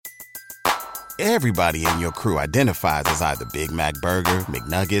Everybody in your crew identifies as either Big Mac Burger,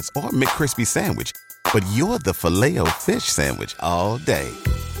 McNuggets, or McCrispy Sandwich. But you're the Filet-O-Fish Sandwich all day.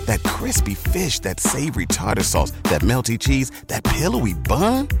 That crispy fish, that savory tartar sauce, that melty cheese, that pillowy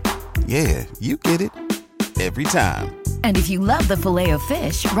bun. Yeah, you get it. Every time. And if you love the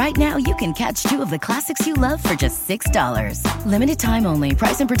Filet-O-Fish, right now you can catch two of the classics you love for just $6. Limited time only.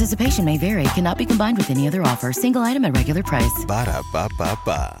 Price and participation may vary. Cannot be combined with any other offer. Single item at regular price.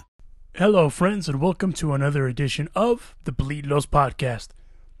 Ba-da-ba-ba-ba. Hello, friends, and welcome to another edition of the Bleed Los Podcast.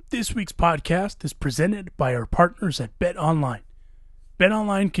 This week's podcast is presented by our partners at BetOnline.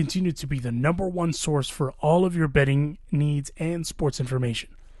 BetOnline continues to be the number one source for all of your betting needs and sports information.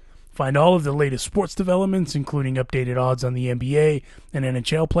 Find all of the latest sports developments, including updated odds on the NBA and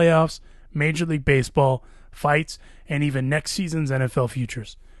NHL playoffs, Major League Baseball, fights, and even next season's NFL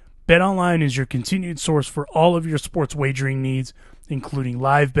futures. BetOnline is your continued source for all of your sports wagering needs, including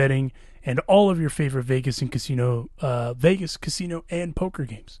live betting and all of your favorite Vegas casino and poker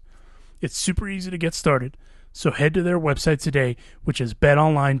games. It's super easy to get started, so head to their website today, which is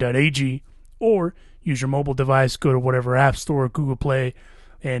betonline.ag, or use your mobile device, go to whatever app store or Google Play,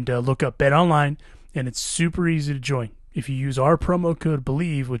 and look up BetOnline, and it's super easy to join. If you use our promo code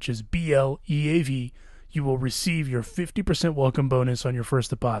BELIEVE, which is BLEAV, you will receive your 50% welcome bonus on your first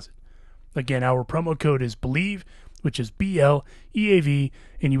deposit. Again, our promo code is BELIEVE, which is BLEAV,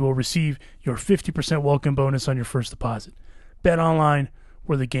 and you will receive your 50% welcome bonus on your first deposit. BetOnline,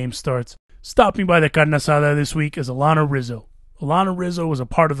 where the game starts. Stopping by the carne asada this week is Alanna Rizzo. Alanna Rizzo was a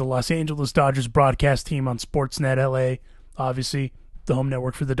part of the Los Angeles Dodgers broadcast team on SportsNet LA, obviously the home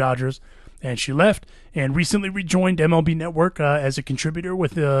network for the Dodgers, and she left and recently rejoined MLB Network as a contributor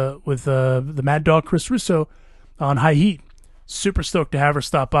with the Mad Dog Chris Russo on High Heat. Super stoked to have her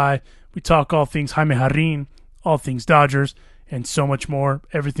stop by. We talk all things Jaime Jarrin, all things Dodgers, and so much more,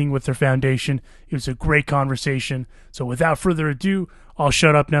 everything with their foundation. It was a great conversation. So without further ado, I'll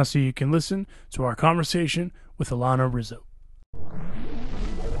shut up now so you can listen to our conversation with Alanna Rizzo.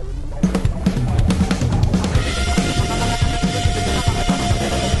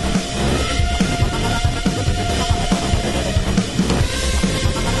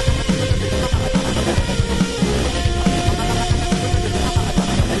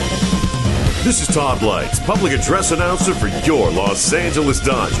 This is Todd Lights, public address announcer for your Los Angeles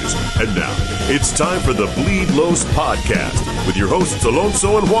Dodgers. And now, it's time for the Bleed Los Podcast with your hosts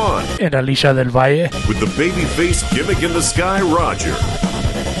Alonso and Juan. And Alicia del Valle. With the babyface gimmick in the sky, Roger.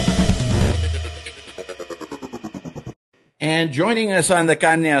 And joining us on the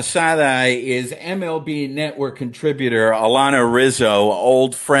carne asada is MLB Network contributor Alanna Rizzo,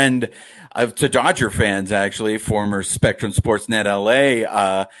 old friend to Dodger fans, actually, former Spectrum SportsNet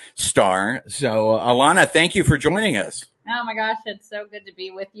LA star. So, Alanna, thank you for joining us. Oh, my gosh, it's so good to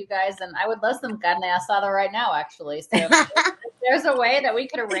be with you guys. And I would love some carne asada right now, actually. So if there's a way that we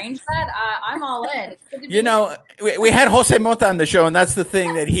could arrange that, I'm all in. It's good to be you know, we had Jose Mota on the show, and that's the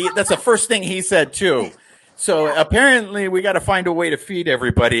thing that's the first thing he said, too. So yeah. Apparently we got to find a way to feed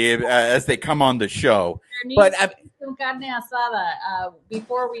everybody as they come on the show. But some carne asada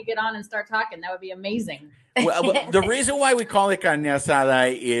before we get on and start talking. That would be amazing. Well, the reason why we call it carne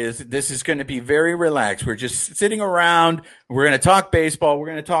asada is this is going to be very relaxed. We're just sitting around. We're going to talk baseball. We're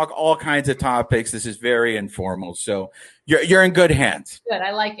going to talk all kinds of topics. This is very informal. So you're in good hands. Good.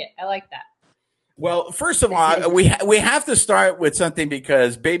 I like it. I like that. Well, first of all, we have to start with something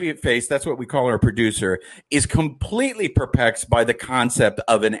because Babyface, that's what we call our producer, is completely perplexed by the concept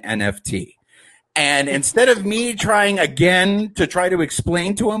of an NFT. And instead of me trying again to try to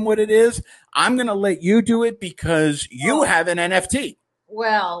explain to him what it is, I'm going to let you do it because you have an NFT.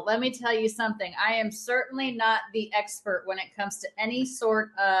 Well, let me tell you something. I am certainly not the expert when it comes to any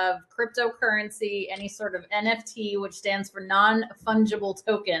sort of cryptocurrency, any sort of NFT, which stands for non-fungible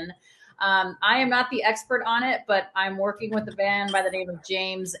token. I am not the expert on it, but I'm working with a man by the name of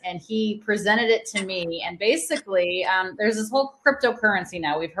James, and he presented it to me. And basically, there's this whole cryptocurrency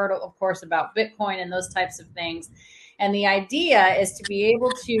now. We've heard, of course, about Bitcoin and those types of things. And the idea is to be able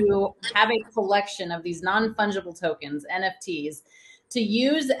to have a collection of these non-fungible tokens, NFTs, to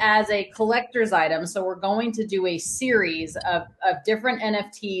use as a collector's item. So we're going to do a series of different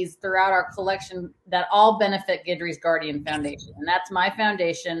NFTs throughout our collection that all benefit Guidry's Guardian Foundation. And that's my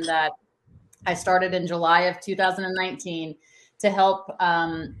foundation that I started in July of 2019 to help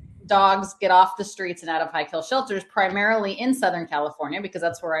dogs get off the streets and out of high-kill shelters, primarily in Southern California, because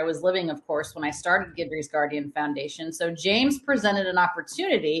that's where I was living, of course, when I started Guidry's Guardian Foundation. So James presented an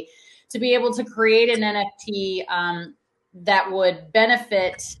opportunity to be able to create an NFT that would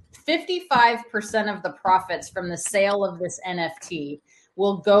benefit 55% of the profits from the sale of this NFT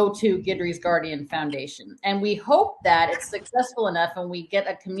will go to Guidry's Guardian Foundation. And we hope that it's successful enough and we get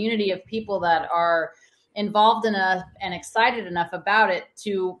a community of people that are involved enough and excited enough about it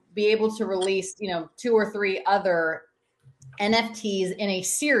to be able to release, 2 or 3 other NFTs in a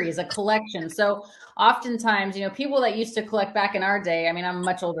series, a collection. So oftentimes, people that used to collect back in our day, I mean, I'm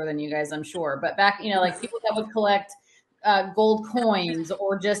much older than you guys, I'm sure, but back, like people that would collect gold coins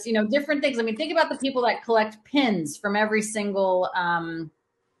or just, different things. I mean, think about the people that collect pins from every single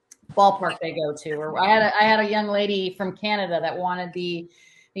ballpark they go to. Or I had a young lady from Canada that wanted the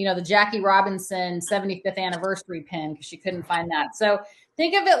Jackie Robinson 75th anniversary pin because she couldn't find that. So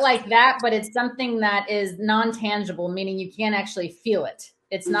think of it like that, but it's something that is non-tangible, meaning you can't actually feel it.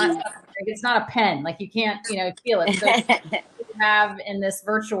 It's not a pen. Like you can't, feel it. So you have in this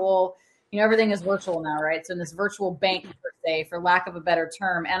virtual, everything is virtual now, right? So in this virtual bank, per se, for lack of a better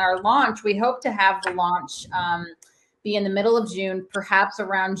term. And our launch, we hope to have the launch be in the middle of June, perhaps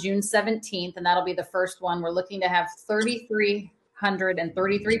around June 17th. And that'll be the first one. We're looking to have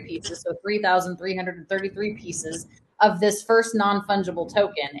 3,333 pieces. So 3,333 pieces of this first non-fungible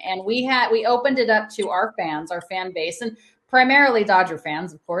token. And we opened it up to our fans, our fan base, and primarily Dodger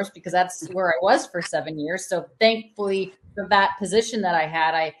fans, of course, because that's where I was for 7 years. So thankfully for that position that I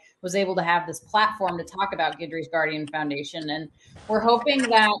had, I was able to have this platform to talk about Guidry's Guardian Foundation. And we're hoping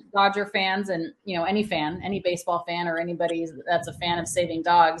that Dodger fans and, any fan, any baseball fan or anybody that's a fan of saving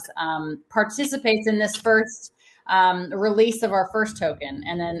dogs participates in this first release of our first token.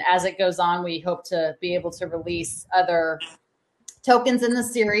 And then as it goes on, we hope to be able to release other tokens in the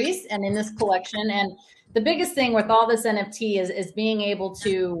series and in this collection. And the biggest thing with all this NFT is being able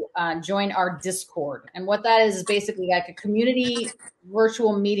to join our Discord. And what that is basically like a community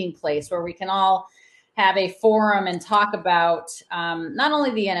virtual meeting place where we can all have a forum and talk about not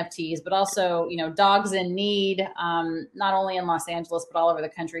only the NFTs, but also, dogs in need, not only in Los Angeles, but all over the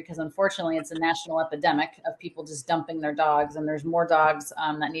country, because unfortunately it's a national epidemic of people just dumping their dogs. And there's more dogs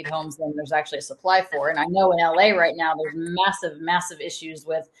that need homes than there's actually a supply for. And I know in LA right now, there's massive, massive issues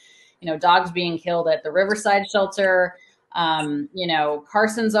with dogs being killed at the Riverside shelter.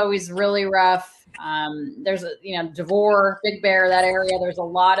 Carson's always really rough. There's Devore, Big Bear, that area. There's a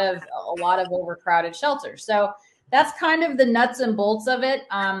lot of overcrowded shelters. So that's kind of the nuts and bolts of it.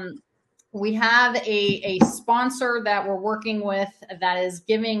 We have a sponsor that we're working with that is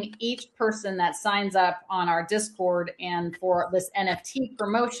giving each person that signs up on our Discord and for this NFT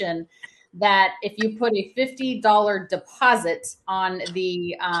promotion that if you put a $50 deposit on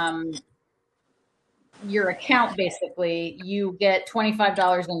the your account, basically, you get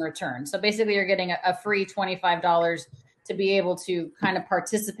 $25 in return. So basically, you're getting a free $25 to be able to kind of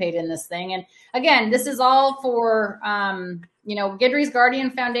participate in this thing. And again, this is all for, Guidry's Guardian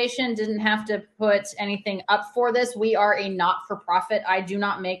Foundation didn't have to put anything up for this. We are a not-for-profit. I do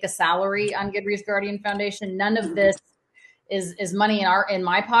not make a salary on Guidry's Guardian Foundation. None of this is money in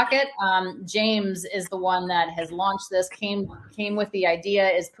my pocket. James is the one that has launched this, came with the idea,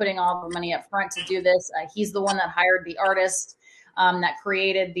 is putting all the money up front to do this. He's the one that hired the artist that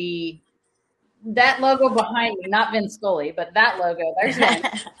created that logo behind me, not Vince Scully, but that logo. There's one.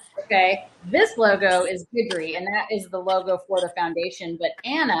 Okay. This logo is Guidry, and that is the logo for the foundation. But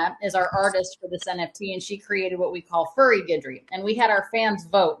Anna is our artist for this NFT, and she created what we call Furry Guidry. And we had our fans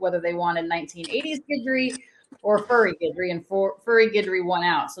vote whether they wanted 1980s Guidry or Furry Guidry, and Furry Guidry won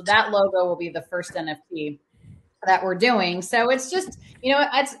out. So that logo will be the first NFT that we're doing. So it's just,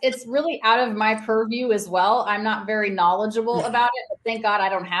 it's really out of my purview as well. I'm not very knowledgeable about it, but thank God I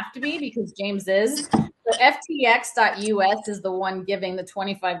don't have to be because James is. So FTX.us is the one giving the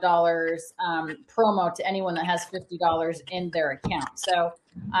 $25 promo to anyone that has $50 in their account. So,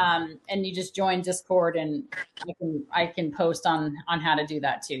 and you just join Discord, and I can post on how to do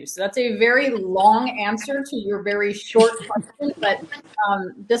that too. So that's a very long answer to your very short question, but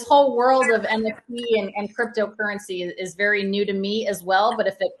this whole world of NFT and cryptocurrency is very new to me as well. But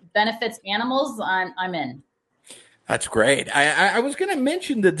if it benefits animals, I'm in. That's great. I was going to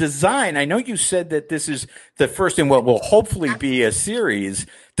mention the design. I know you said that this is the first in what will hopefully be a series.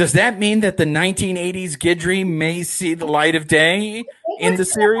 Does that mean that the 1980s Guidry may see the light of day in the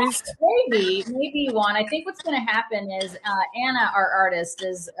series? Maybe one. I think what's going to happen is Anna, our artist,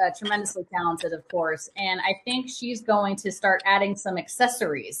 is tremendously talented, of course. And I think she's going to start adding some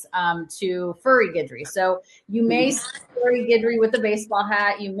accessories to Furry Guidry. So you may see Furry Guidry with a baseball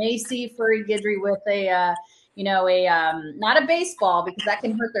hat. You may see Furry Guidry with a not a baseball because that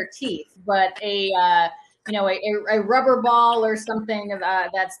can hurt their teeth, but a rubber ball or something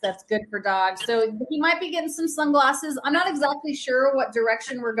that's good for dogs. So he might be getting some sunglasses. I'm not exactly sure what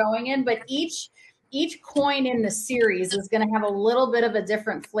direction we're going in, but each each coin in the series is going to have a little bit of a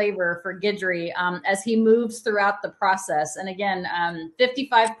different flavor for Guidry as he moves throughout the process. And again,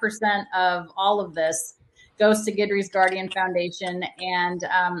 55% of all of this goes to Guidry's Guardian Foundation. And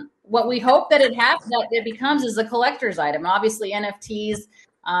what we hope that it becomes is a collector's item. Obviously, NFTs,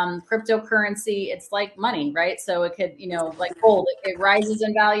 cryptocurrency, it's like money, right? So it could, like gold, it rises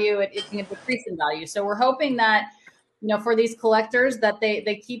in value, it can decrease in value. So we're hoping that, for these collectors that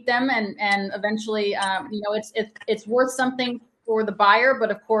they keep them and eventually, it's worth something for the buyer. But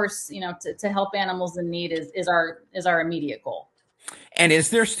of course, to help animals in need is our immediate goal. And is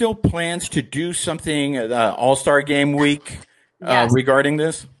there still plans to do something All-Star Game week regarding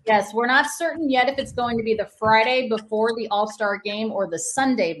this? Yes, we're not certain yet if it's going to be the Friday before the All-Star Game or the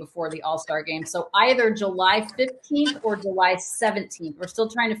Sunday before the All-Star Game. So either July 15th or July 17th. We're still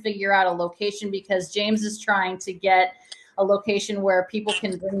trying to figure out a location because James is trying to get a location where people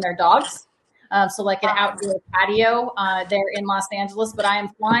can bring their dogs. So like an outdoor patio there in Los Angeles. But I am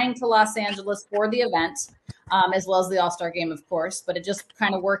flying to Los Angeles for the event, as well as the All-Star Game, of course. But it just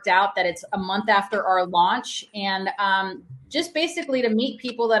kind of worked out that it's a month after our launch. And just basically to meet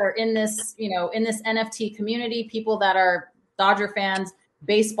people that are in this, in this NFT community, people that are Dodger fans,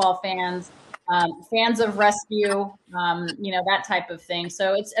 baseball fans, fans of rescue, that type of thing.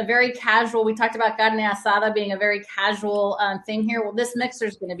 So it's a very casual, we talked about carne asada being a very casual thing here. Well, this mixer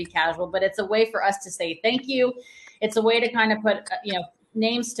is going to be casual, but it's a way for us to say thank you. It's a way to kind of put,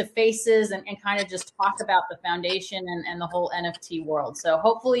 names to faces and kind of just talk about the foundation and the whole NFT world. So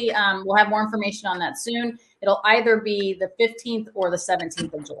hopefully we'll have more information on that soon. It'll either be the 15th or the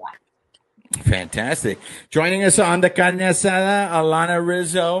 17th of July. Fantastic. Joining us on the Carne Asada, Alanna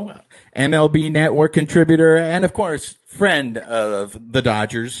Rizzo, MLB Network contributor, and of course, friend of the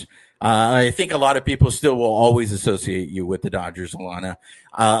Dodgers. I think a lot of people still will always associate you with the Dodgers, Alanna.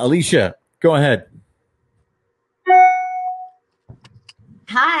 Alicia, go ahead.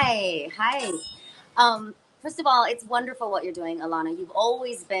 Hi. First of all, it's wonderful what you're doing, Alanna. You've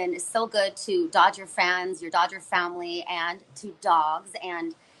always been so good to Dodger fans, your Dodger family, and to dogs.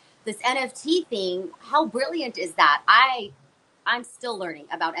 And this NFT thing, how brilliant is that? I'm still learning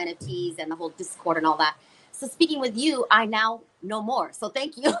about NFTs and the whole Discord and all that. So speaking with you, I now know more. So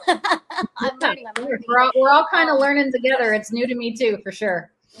thank you. I'm learning. We're all kind of learning together. It's new to me too, for sure.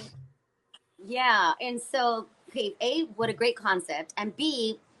 Yeah. And so, okay, A, what a great concept. And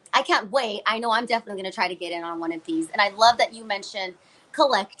B, I can't wait. I know I'm definitely going to try to get in on one of these. And I love that you mentioned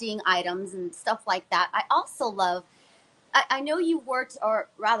collecting items and stuff like that. I also love, I know you worked, or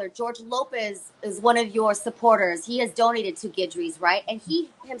rather, George Lopez is one of your supporters. He has donated to Guidry's, right? And he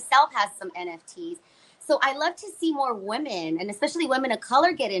himself has some NFTs. So I love to see more women, and especially women of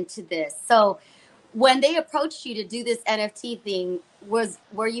color, get into this. So when they approached you to do this NFT thing,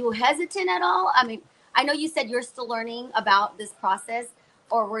 were you hesitant at all? I mean, I know you said you're still learning about this process,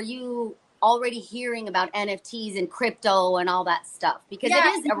 or were you already hearing about NFTs and crypto and all that stuff? Because it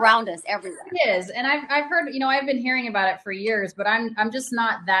is around us everywhere. It is. And I've heard, I've been hearing about it for years, but I'm just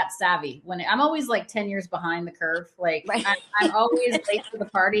not that savvy. I'm always like 10 years behind the curve. Like right. I'm always late to the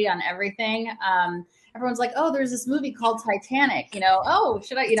party on everything. Everyone's like, oh, there's this movie called Titanic, oh,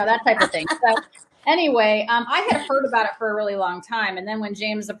 should I, that type of thing. So anyway, I had heard about it for a really long time. And then when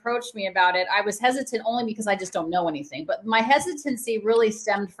James approached me about it, I was hesitant only because I just don't know anything. But my hesitancy really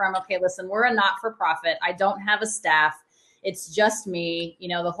stemmed from, okay, listen, we're a not-for-profit. I don't have a staff. It's just me.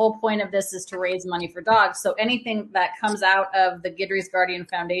 The whole point of this is to raise money for dogs. So anything that comes out of the Guidry's Guardian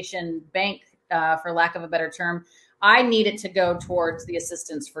Foundation bank, for lack of a better term, I need it to go towards the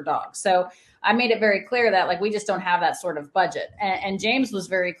assistance for dogs. So I made it very clear that we just don't have that sort of budget. And James was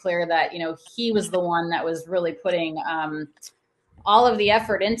very clear that, he was the one that was really putting all of the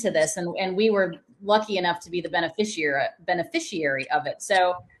effort into this. And we were lucky enough to be the beneficiary of it.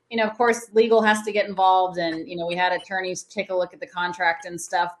 So, of course, legal has to get involved and, we had attorneys take a look at the contract and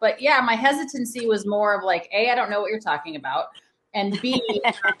stuff. But yeah, my hesitancy was more of A, I don't know what you're talking about. And B,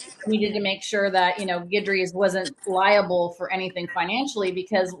 needed to make sure that, Guidry's wasn't liable for anything financially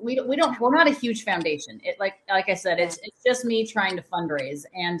because we're not a huge foundation. It like I said, it's just me trying to fundraise.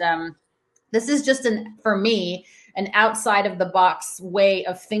 And this is just for me, an outside of the box way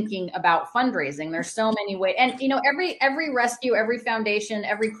of thinking about fundraising. There's so many ways. And, every rescue, every foundation,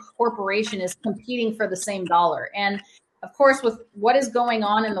 every corporation is competing for the same dollar. And of course, with what is going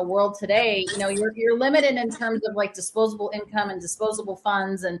on in the world today, you're limited in terms of disposable income and disposable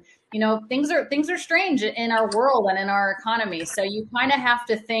funds, and things are strange in our world and in our economy. So you kind of have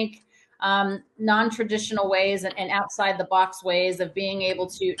to think non-traditional ways and outside the box ways of being able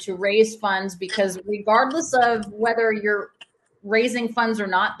to raise funds, because regardless of whether you're raising funds or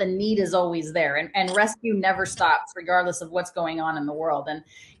not, the need is always there, and rescue never stops regardless of what's going on in the world. And,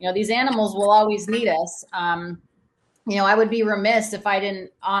 these animals will always need us. I would be remiss if I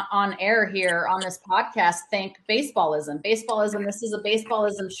didn't on air here on this podcast thank Baseballism. Baseballism, this is a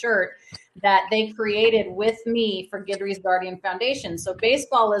Baseballism shirt that they created with me for Guidry's Guardian Foundation. So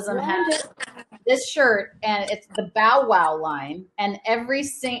Baseballism has this shirt, and it's the Bow Wow line, and every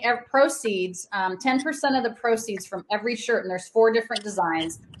proceeds, 10% of the proceeds from every shirt, and there's 4 different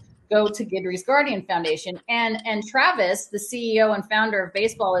designs, go to Guidry's Guardian Foundation. And Travis, the CEO and founder of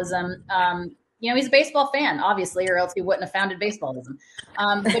Baseballism, he's a baseball fan, obviously, or else he wouldn't have founded Baseballism.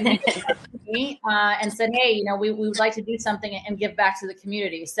 But he came to me and said, hey, we would like to do something and give back to the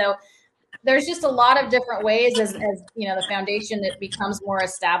community. So there's just a lot of different ways as the foundation that becomes more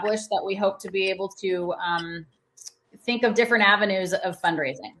established that we hope to be able to think of different avenues of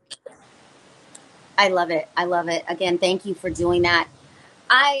fundraising. I love it. I love it. Again, thank you for doing that.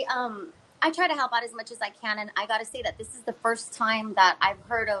 I try to help out as much as I can. And I got to say that this is the first time that I've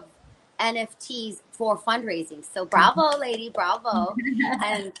heard of NFTs for fundraising. So bravo, lady, bravo.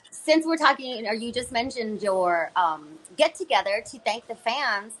 And since we're talking, or you just mentioned your get together to thank the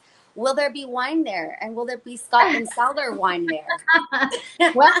fans, will there be wine there? And will there be Scott and Cellar wine there?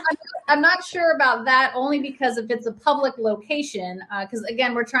 Well, I'm not sure about that, only because if it's a public location, because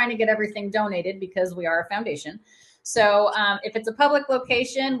again, we're trying to get everything donated because we are a foundation. So if it's a public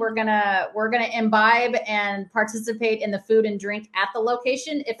location, we're gonna imbibe and participate in the food and drink at the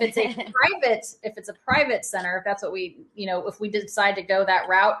location. If it's a private center, if that's what if we decide to go that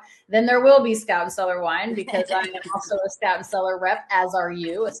route, then there will be Scout and Cellar wine, because I am also a Scout and Cellar rep, as are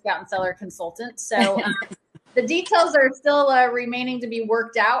you, a Scout and Cellar consultant. So the details are still remaining to be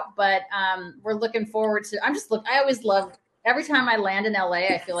worked out, but we're looking forward to. I always love. Every time I land in LA,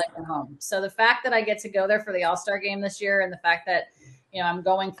 I feel like I'm home. So the fact that I get to go there for the All-Star game this year, and the fact that, I'm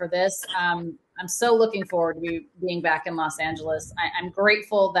going for this, I'm so looking forward to being back in Los Angeles. I'm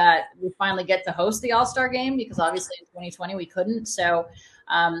grateful that we finally get to host the All-Star game, because obviously in 2020 we couldn't. So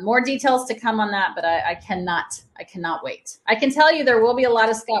more details to come on that, but I cannot wait. I can tell you there will be a lot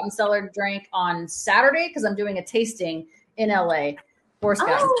of Scout and Cellar drink on Saturday, because I'm doing a tasting in LA for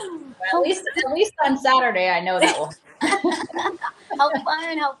Scout. Oh, at least on Saturday, I know that will. How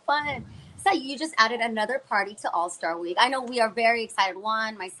fun. So you just added another party to All-Star Week. I know we are very excited.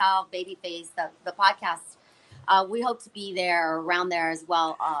 Myself, Babyface, the podcast. We hope to be there, around there as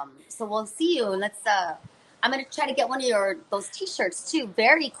well. So we'll see you. And I'm going to try to get one of those T-shirts too.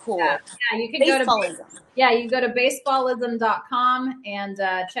 Very cool. Yeah, you can go to baseballism.com and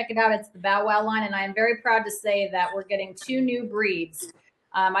check it out. It's the Bow Wow line. And I am very proud to say that we're getting 2 new breeds.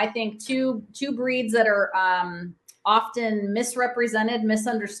 I think two breeds that are often misrepresented,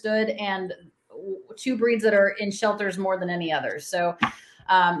 misunderstood, and 2 breeds that are in shelters more than any others. So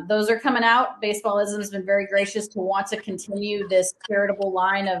those are coming out. Baseballism has been very gracious to want to continue this charitable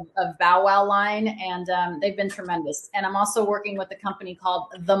line of Bow Wow line, and they've been tremendous. And I'm also working with a company called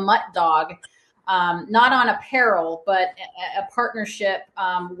The Mutt Dog, not on apparel, but a partnership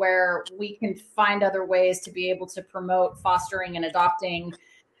where we can find other ways to be able to promote fostering and adopting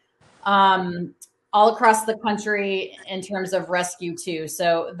all across the country in terms of rescue too.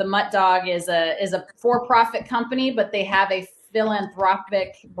 So the Mutt Dog is a for-profit company, but they have a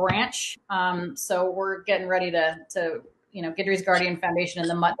philanthropic branch. So we're getting ready to Guidry's Guardian Foundation and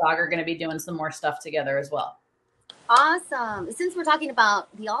the Mutt Dog are going to be doing some more stuff together as well. Awesome. Since we're talking about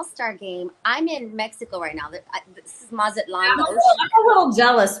the All-Star game, I'm in Mexico right now. This is Mazatlan. I'm a little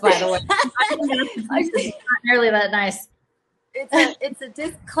jealous, by the way. It's not nearly that nice. It's a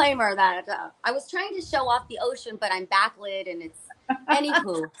disclaimer that I was trying to show off the ocean, but I'm backlit, and it's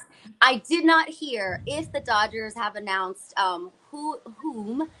anywho. I did not hear if the Dodgers have announced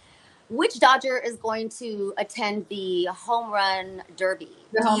which Dodger is going to attend the home run derby.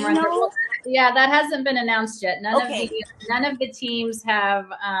 The home run derby. Yeah, that hasn't been announced yet. None of the teams have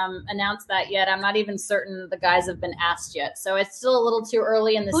announced that yet. I'm not even certain the guys have been asked yet. So it's still a little too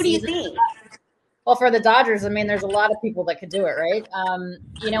early in the season. Who do you think? Well, for the Dodgers, I mean, there's a lot of people that could do it, right?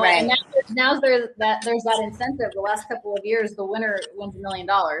 Right. And now there's that incentive. The last couple of years, the winner wins $1 million.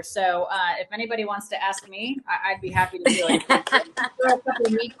 So if anybody wants to ask me, I'd be happy to do it. Throw a couple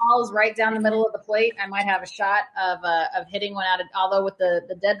of meatballs right down the middle of the plate, I might have a shot of hitting one out. Although with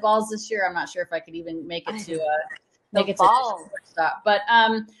the dead balls this year, I'm not sure if I could even make it to stop. But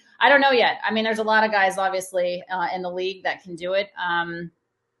I don't know yet. I mean, there's a lot of guys obviously in the league that can do it.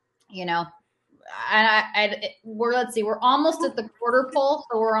 We're almost at the quarter pole.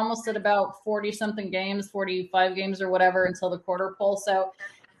 So we're almost at about 40 something games, 45 games or whatever until the quarter pole. So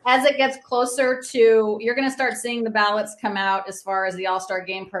as it gets closer to, you're going to start seeing the ballots come out as far as the All-Star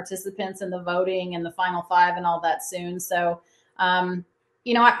Game participants and the voting and the Final Five and all that soon. So,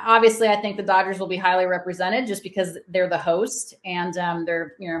 obviously, I think the Dodgers will be highly represented just because they're the host and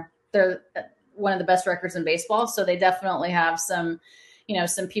they're one of the best records in baseball. So they definitely have some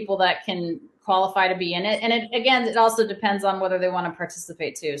people that can qualify to be in it. And it also depends on whether they want to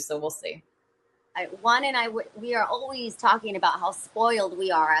participate too. So we'll see. Juan and I, we are always talking about how spoiled we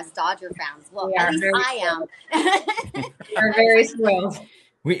are as Dodger fans. Well, at least I am. We're very spoiled.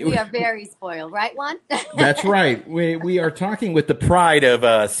 We are very spoiled, right, Juan? That's right. We are talking with the pride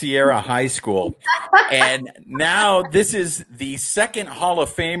of Sierra High School. And now this is the second Hall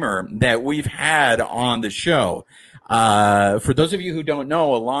of Famer that we've had on the show. For those of you who don't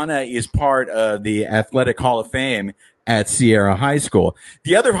know, Alanna is part of the Athletic Hall of Fame at Sierra High School.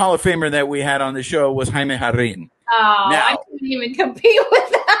 The other Hall of Famer that we had on the show was Jaime Jarrin. Oh, now, I couldn't even compete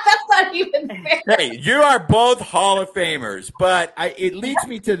with that. That's not even fair. Hey, you are both Hall of Famers, but it leads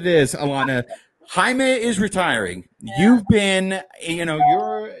me to this, Alanna. Jaime is retiring. Yeah. You've been,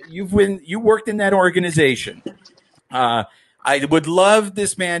 you worked in that organization. I would love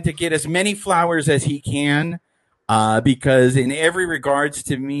this man to get as many flowers as he can. Because in every regards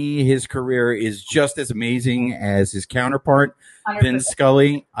to me, his career is just as amazing as his counterpart, 100%. Vin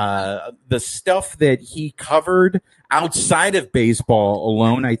Scully. The stuff that he covered outside of baseball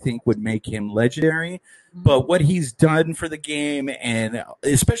alone, I think, would make him legendary. Mm-hmm. But what he's done for the game, and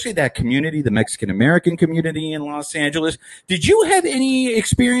especially that community, the Mexican-American community in Los Angeles. Did you have any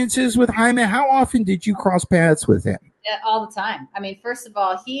experiences with Jaime? How often did you cross paths with him? All the time. I mean, first of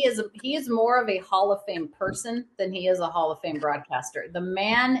all, he is more of a Hall of Fame person than he is a Hall of Fame broadcaster. The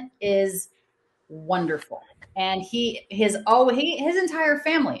man is wonderful, and his entire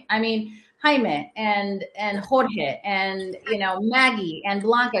family. I mean, Jaime and Jorge and Maggie and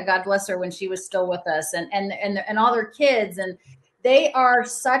Blanca, God bless her when she was still with us, and all their kids, and they are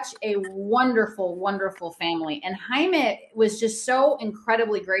such a wonderful, wonderful family. And Jaime was just so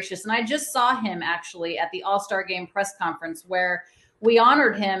incredibly gracious. And I just saw him actually at the All-Star Game press conference where we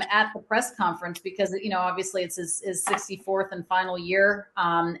honored him at the press conference because, obviously it's his 64th and final year.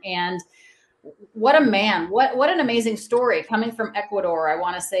 And what a man, what an amazing story coming from Ecuador, I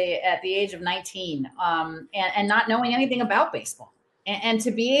want to say at the age of 19 and not knowing anything about baseball. And to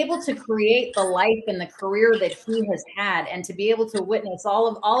be able to create the life and the career that he has had, and to be able to witness all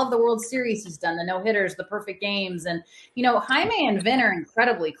of the World Series he's done, the no-hitters, the perfect games, and Jaime and Vin are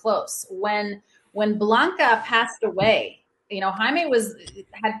incredibly close. When Blanca passed away, Jaime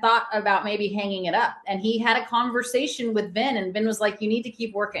had thought about maybe hanging it up, and he had a conversation with Vin, and Vin was like, "You need to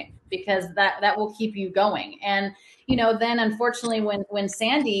keep working because that will keep you going." And then unfortunately, when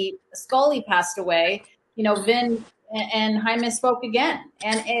Sandy Scully passed away, Vin and Jaime spoke again,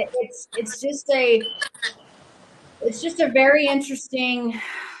 and it's just a very interesting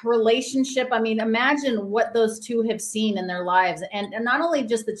relationship. I mean, imagine what those two have seen in their lives, and not only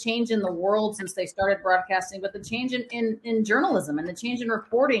just the change in the world since they started broadcasting, but the change in journalism and the change in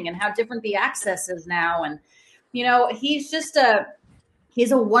reporting and how different the access is now. And he's a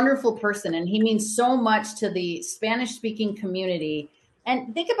wonderful person, and he means so much to the Spanish-speaking community.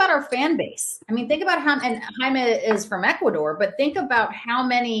 And think about our fan base. I mean, think about and Jaime is from Ecuador, but think about how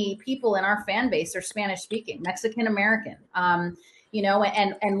many people in our fan base are Spanish speaking, Mexican American, and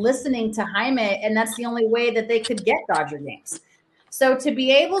listening to Jaime. And that's the only way that they could get Dodger games. So to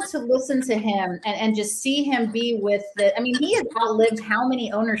be able to listen to him and just see him be with he has outlived how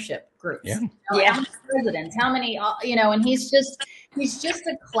many ownership groups, how many presidents, how many, and he's just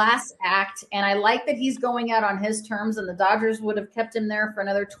a class act. And I like that he's going out on his terms, and the Dodgers would have kept him there for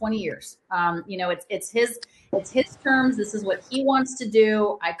another 20 years. It's his terms. This is what he wants to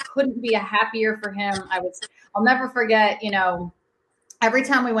do. I couldn't be happier for him. I'll never forget, every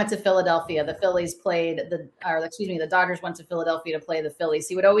time we went to Philadelphia, the Dodgers went to Philadelphia to play the Phillies.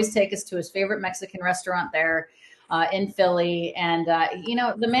 He would always take us to his favorite Mexican restaurant there in Philly. And,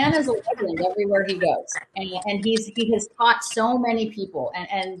 the man is a legend everywhere he goes. And he has taught so many people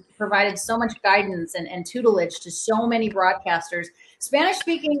and provided so much guidance and tutelage to so many broadcasters, Spanish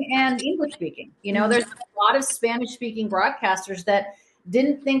speaking and English speaking. There's a lot of Spanish speaking broadcasters that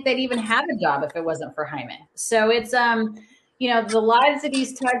didn't think they'd even have a job if it wasn't for Jaime. So it's, the lives that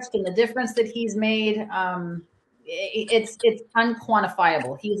he's touched and the difference that he's made, it's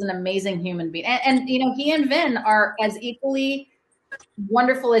unquantifiable. He's an amazing human being. And he and Vin are as equally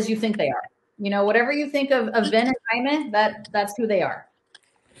wonderful as you think they are. Whatever you think of Vin and Jaime, that's who they are.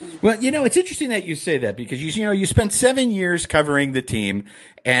 Well, it's interesting that you say that because you spent 7 years covering the team,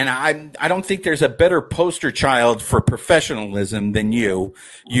 and I don't think there's a better poster child for professionalism than you.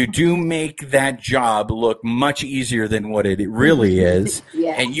 You do make that job look much easier than what it really is.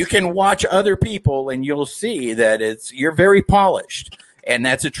 Yeah. And you can watch other people and you'll see that you're very polished, and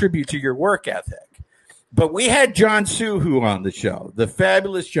that's a tribute to your work ethic. But we had John Suhu on the show, the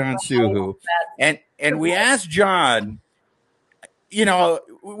fabulous John Suhu, and we asked John,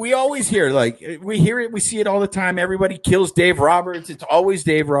 we always hear, we hear it, we see it all the time. Everybody kills Dave Roberts. It's always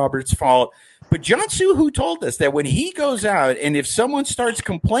Dave Roberts' fault. But John Suhu told us that when he goes out and if someone starts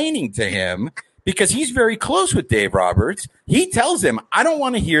complaining to him, because he's very close with Dave Roberts, he tells him, I don't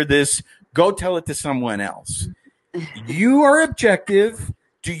want to hear this. Go tell it to someone else. You are objective.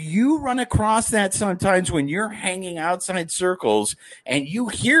 Do you run across that sometimes when you're hanging outside circles and you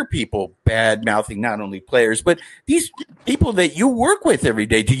hear people bad mouthing not only players, but these people that you work with every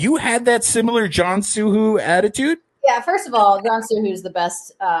day? Do you have that similar John Suhu attitude? Yeah, first of all, John Suhu is the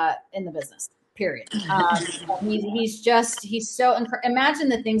best in the business, period. He's so imagine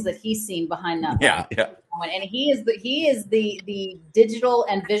the things that he's seen behind that. Yeah. And he is the digital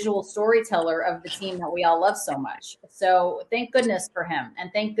and visual storyteller of the team that we all love so much. So thank goodness for him, and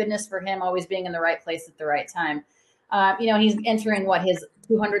thank goodness for him always being in the right place at the right time. He's entering his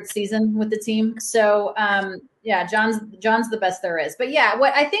 200th season with the team. So John's the best there is. But yeah,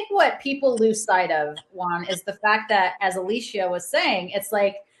 what people lose sight of, Juan, is the fact that, as Alicia was saying, it's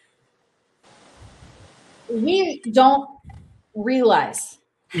like we don't realize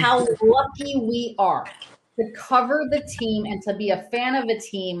how lucky we are to cover the team and to be a fan of a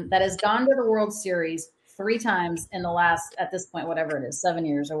team that has gone to the World Series 3 times in the last, at this point, whatever it is, 7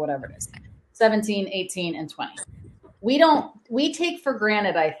 years or whatever it is, 17, 18, and 20. We take for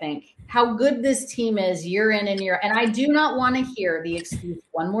granted, I think, how good this team is year in and year. And I do not want to hear the excuse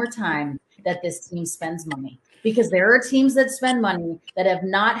one more time that this team spends money, because there are teams that spend money that have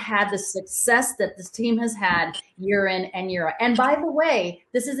not had the success that this team has had year in and year out. And by the way,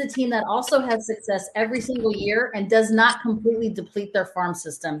 this is a team that also has success every single year and does not completely deplete their farm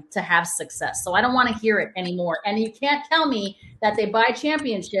system to have success. So I don't want to hear it anymore. And you can't tell me that they buy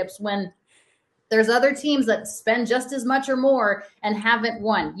championships when there's other teams that spend just as much or more and haven't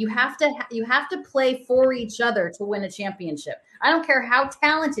won. You have to play for each other to win a championship. I don't care how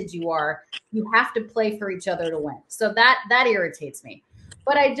talented you are. You have to play for each other to win. So that irritates me.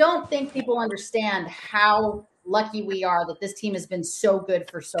 But I don't think people understand how lucky we are that this team has been so good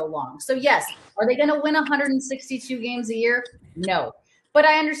for so long. So yes, are they going to win 162 games a year? No. But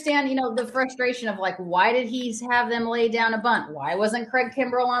I understand, the frustration of why did he have them lay down a bunt? Why wasn't Craig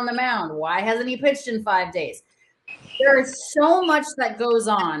Kimbrell on the mound? Why hasn't he pitched in 5 days? There is so much that goes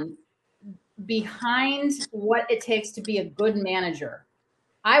on behind what it takes to be a good manager.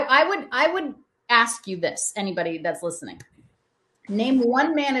 I would ask you this, anybody that's listening. Name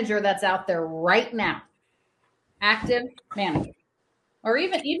one manager that's out there right now, active manager, or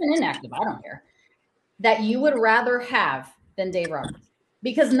even inactive, I don't care, that you would rather have than Dave Roberts.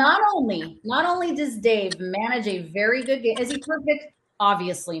 Because not only does Dave manage a very good game, is he perfect?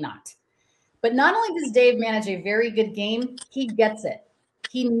 Obviously not. But not only does Dave manage a very good game, he gets it.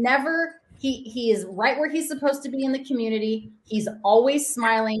 He is right where he's supposed to be in the community. He's always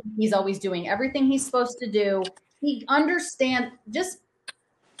smiling. He's always doing everything he's supposed to do. He understands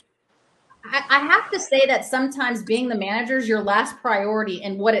I have to say that sometimes being the manager is your last priority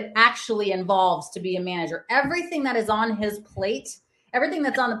and what it actually involves to be a manager. Everything that is on his plate, everything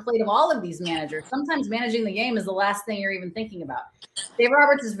that's on the plate of all of these managers, sometimes managing the game is the last thing you're even thinking about. Dave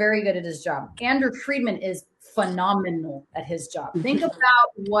Roberts is very good at his job. Andrew Friedman is phenomenal at his job. Think about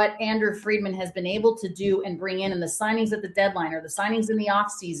what Andrew Friedman has been able to do and bring in the signings at the deadline or the signings in the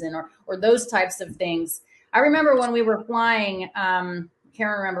offseason or those types of things. I remember when we were flying,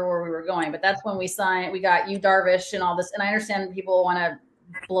 can't remember where we were going, but that's when we got Yu Darvish and all this. And I understand people want to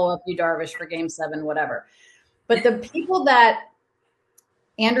blow up Yu Darvish for Game 7, whatever. But the people that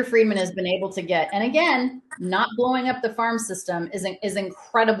Andrew Friedman has been able to get, and again, not blowing up the farm system is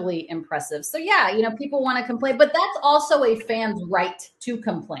incredibly impressive. So yeah, people want to complain, but that's also a fan's right to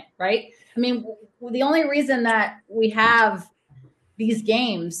complain, right? I mean, the only reason that we have these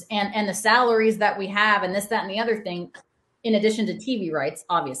games and the salaries that we have and this, that, and the other thing, in addition to TV rights,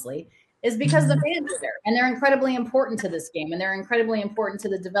 obviously, is because the fans are there and they're incredibly important to this game and they're incredibly important to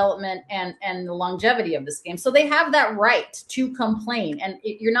the development and the longevity of this game. So they have that right to complain. And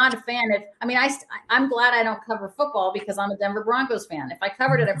you're not a fan I'm glad I don't cover football because I'm a Denver Broncos fan. If I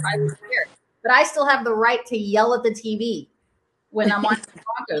covered it, I probably would care. But I still have the right to yell at the TV when I'm watching the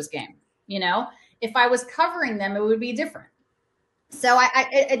Broncos game. If I was covering them, it would be different. So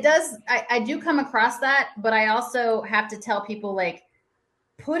I do come across that, but I also have to tell people, like,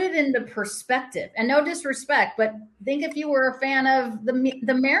 put it into perspective. And no disrespect, but think if you were a fan of the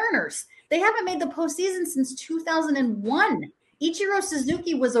Mariners. They haven't made the postseason since 2001. Ichiro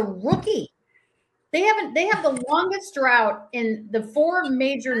Suzuki was a rookie. They have the longest drought in the 4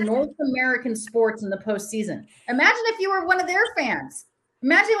 major North American sports in the postseason. Imagine if you were one of their fans.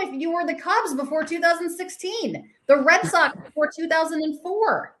 Imagine if you were the Cubs before 2016, the Red Sox before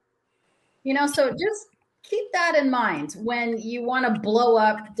 2004. So just keep that in mind when you want to blow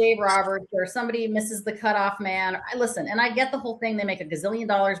up Dave Roberts or somebody misses the cutoff man. Listen, and I get the whole thing. They make $1 gazillion,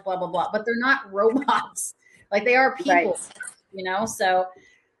 blah, blah, blah, but they're not robots. Like, they are people, Right. So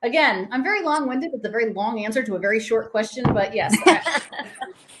again, I'm very long-winded. It's a very long answer to a very short question, but yes.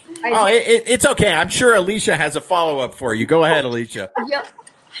 It's okay. I'm sure Alicia has a follow-up for you. Go ahead, Alicia. Yep.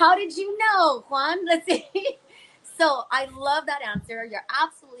 How did you know, Juan? Let's see. So I love that answer. You're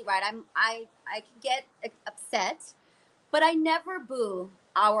absolutely right. I can get upset, but I never boo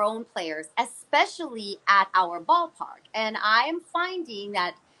our own players, especially at our ballpark. And I am finding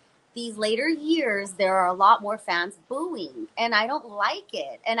that these later years, there are a lot more fans booing, and I don't like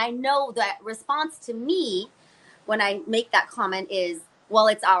it. And I know that response to me when I make that comment is, well,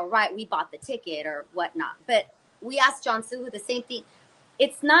 it's our right. We bought the ticket or whatnot. But we asked John Suhu the same thing.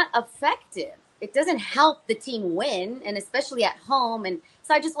 It's not effective. It doesn't help the team win, and especially at home. And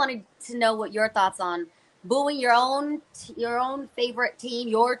so I just wanted to know what your thoughts on booing your own favorite team,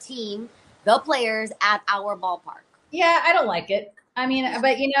 your team, the players at our ballpark. Yeah, I don't like it. I mean,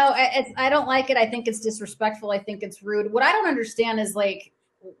 but I don't like it. I think it's disrespectful. I think it's rude. What I don't understand is, like,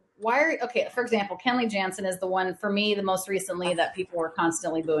 for example, Kenley Jansen is the one for me, the most recently, that people were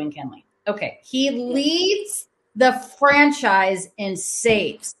constantly booing Kenley. Okay. He leads the franchise in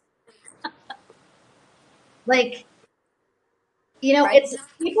saves. Like, Right. it's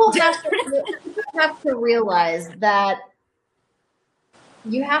people have to realize that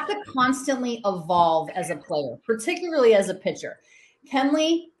you have to constantly evolve as a player, particularly as a pitcher.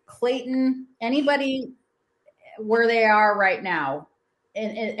 Kenley, Clayton, anybody where they are right now,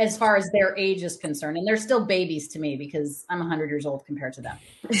 and as far as their age is concerned, and they're still babies to me because I'm 100 years old compared to them.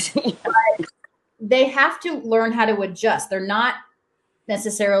 But they have to learn how to adjust. They're not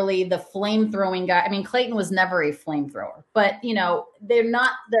necessarily the flame-throwing guy. I mean, Clayton was never a flamethrower, but they're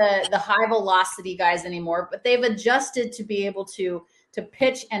not the high velocity guys anymore, but they've adjusted to be able to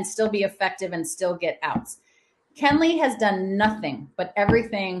pitch and still be effective and still get outs. Kenley has done nothing but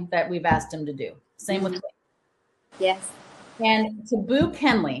everything that we've asked him to do. Same with Clayton. Yes. And to boo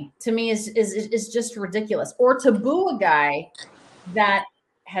Kenley, to me, is just ridiculous. Or to boo a guy that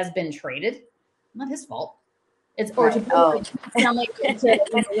has been traded, not his fault. To boo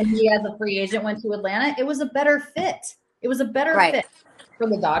when he, as a free agent, went to Atlanta. It was a better fit. It was a better fit for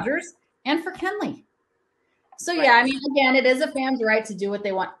the Dodgers and for Kenley. So, yeah, I mean, again, it is a fan's right to do what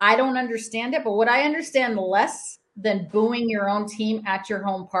they want. I don't understand it, but what I understand less than booing your own team at your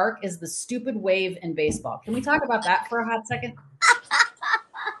home park is the stupid wave in baseball. Can we talk about that for a hot second?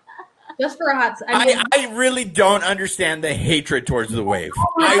 Just for a hot second. I really don't understand the hatred towards the wave.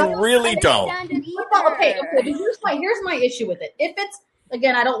 I really don't. Okay. But here's my issue with it. If it's,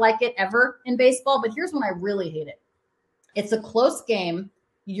 again, I don't like it ever in baseball, but here's when I really hate it. It's a close game.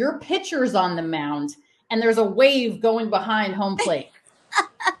 Your pitcher's on the mound, and there's a wave going behind home plate.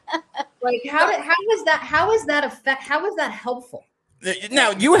 Like, how is that helpful?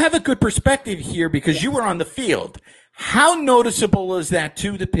 Now, you have a good perspective here because you were on the field. How noticeable is that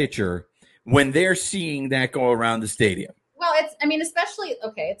to the pitcher when they're seeing that go around the stadium? Well, especially,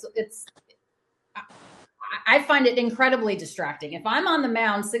 okay, I find it incredibly distracting. If I'm on the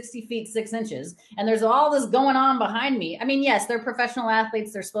mound 60 feet, 6 inches, and there's all this going on behind me, I mean, yes, they're professional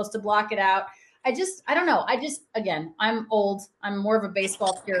athletes. They're supposed to block it out. I don't know. Again, I'm old. I'm more of a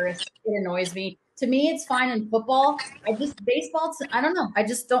baseball purist. It annoys me. To me, it's fine in football. Baseball, I don't know.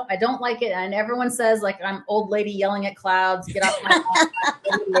 I don't like it. And everyone says, like, I'm old lady yelling at clouds, get off my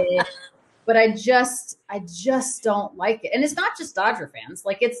lawn. But I just don't like it. And it's not just Dodger fans.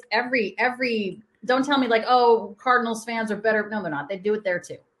 Like, it's every, don't tell me, like, oh, Cardinals fans are better. No, they're not. They do it there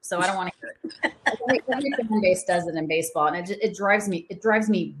too. So I don't want to hear it. Every fan base does it in baseball, and it drives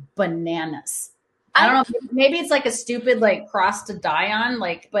me bananas. I don't know. Maybe it's like a stupid, like, cross to die on,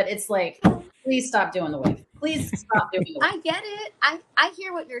 like, but it's like, please stop doing the wave. Please stop doing the wave. I get it. I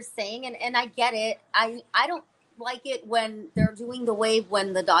hear what you're saying, and I get it. I don't like it when they're doing the wave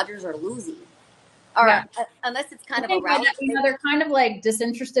when the Dodgers are losing. Or unless it's kind of a rally. They're kind of like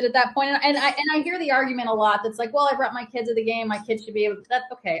disinterested at that point. And I hear the argument a lot that's like, well, I brought my kids to the game. My kids should be able to. That's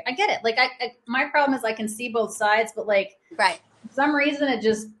okay. I get it. Like, my problem is I can see both sides, but, like, some reason it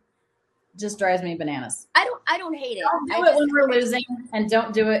just drives me bananas. I don't hate it. Don't do it when we're losing, and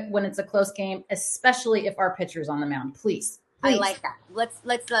don't do it when it's a close game, especially if our pitcher's on the mound. Please. I like that. Let's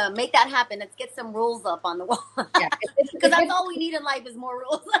make that happen. Let's get some rules up on the wall. Yeah, because that's all we need in life is more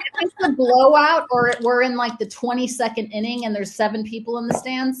rules. If it's a blowout, or we're in like the 22nd inning and there's 7 people in the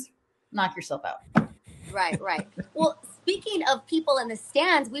stands, knock yourself out. Right. Well, speaking of people in the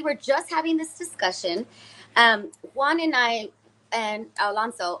stands, we were just having this discussion. Juan and I and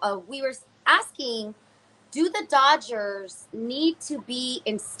Alonso, we were asking, do the Dodgers need to be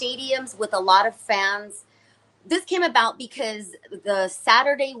in stadiums with a lot of fans? This came about because the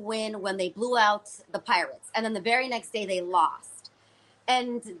Saturday win when they blew out the Pirates, and then the very next day they lost.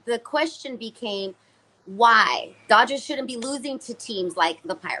 And the question became, why? Dodgers shouldn't be losing to teams like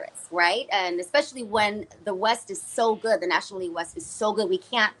the Pirates, right? And especially when the West is so good, the National League West is so good.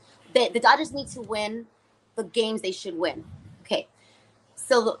 The Dodgers need to win the games they should win. Okay.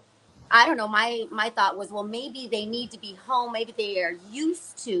 So I don't know. My thought was, well, maybe they need to be home. Maybe they are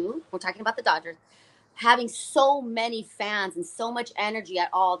used to, we're talking about the Dodgers, having so many fans and so much energy at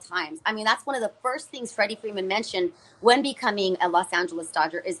all times. I mean, that's one of the first things Freddie Freeman mentioned when becoming a Los Angeles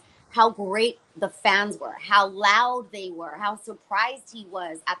Dodger is how great the fans were, how loud they were, how surprised he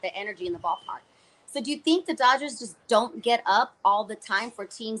was at the energy in the ballpark. So do you think the Dodgers just don't get up all the time for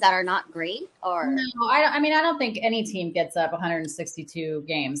teams that are not great? Or no, I don't think any team gets up 162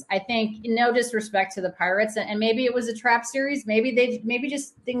 games. I think, no disrespect to the Pirates, and maybe it was a trap series. Maybe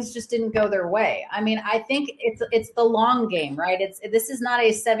things just didn't go their way. I mean, I think it's the long game, right? This is not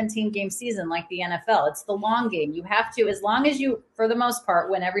a 17-game season like the NFL. It's the long game. You have to, as long as you, for the most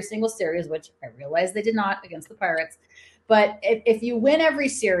part, win every single series, which I realize they did not against the Pirates. But if you win every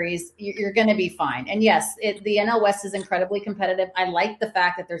series, you're going to be fine. And yes, the NL West is incredibly competitive. I like the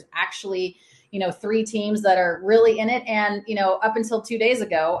fact that there's actually, 3 teams that are really in it. And, up until 2 days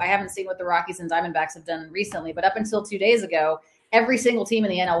ago, I haven't seen what the Rockies and Diamondbacks have done recently, but up until 2 days ago, every single team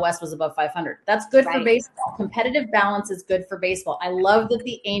in the NL West was above 500. That's good for baseball. Competitive balance is good for baseball. I love that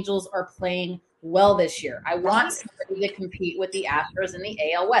the Angels are playing well this year. I want somebody to compete with the Astros in the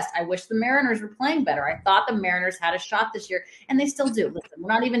AL West. I wish the Mariners were playing better. I thought the Mariners had a shot this year, and they still do. Listen,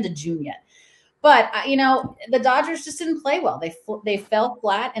 we're not even to June yet. But, the Dodgers just didn't play well. They fell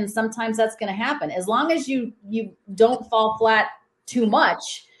flat, and sometimes that's going to happen. As long as you don't fall flat too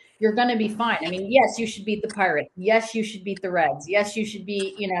much, you're going to be fine. I mean, yes, you should beat the Pirates. Yes, you should beat the Reds. Yes, you should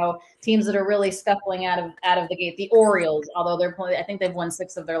beat, teams that are really scuffling out of the gate. The Orioles, although I think they've won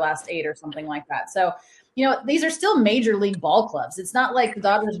 6 of their last 8 or something like that. So, these are still major league ball clubs. It's not like the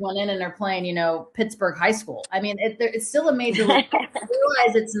Dodgers went in and they're playing, Pittsburgh High School. I mean, it's still a major league. I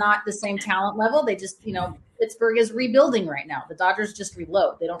realize it's not the same talent level. They just, Pittsburgh is rebuilding right now. The Dodgers just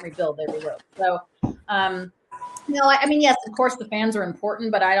reload. They don't rebuild, they reload. So, no, I mean, yes, of course the fans are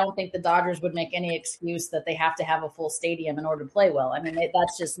important, but I don't think the Dodgers would make any excuse that they have to have a full stadium in order to play well. I mean,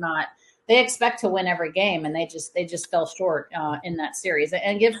 that's just not. They expect to win every game, and they just fell short in that series.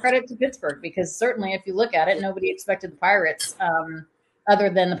 And give credit to Pittsburgh, because certainly if you look at it, nobody expected the Pirates, other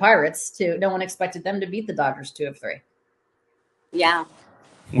than the Pirates, no one expected them to beat the Dodgers 2 of 3. Yeah.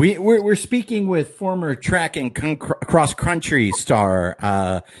 We're speaking with former track and cross country star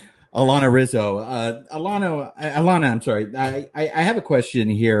Alanna Rizzo. Alanna, I'm sorry. I have a question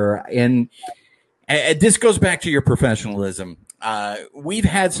here, and this goes back to your professionalism. We've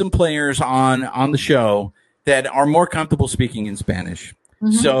had some players on the show that are more comfortable speaking in Spanish.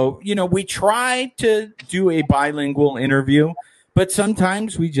 Mm-hmm. So, we try to do a bilingual interview, but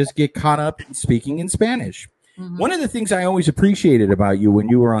sometimes we just get caught up in speaking in Spanish. Mm-hmm. One of the things I always appreciated about you when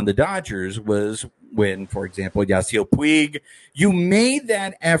you were on the Dodgers was when, for example, Yasiel Puig, you made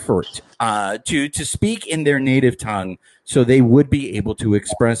that effort to speak in their native tongue so they would be able to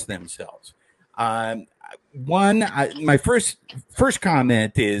express themselves. My first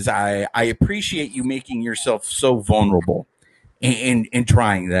comment is I appreciate you making yourself so vulnerable in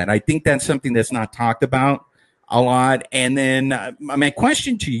trying that. I think that's something that's not talked about a lot. And then my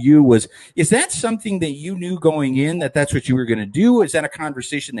question to you was, is that something that you knew going in, that's what you were going to do? Is that a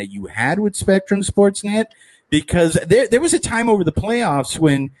conversation that you had with Spectrum SportsNet? Because there was a time over the playoffs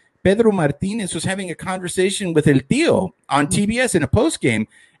when Pedro Martinez was having a conversation with El Tío on TBS in a postgame,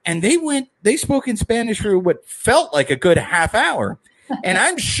 and they spoke in Spanish for what felt like a good half hour. And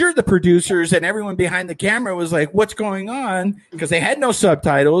I'm sure the producers and everyone behind the camera was like, what's going on? Because they had no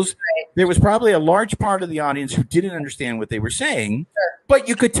subtitles. Right. There was probably a large part of the audience who didn't understand what they were saying. Sure. But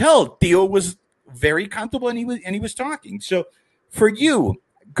you could tell Theo was very comfortable and he was talking. So for you,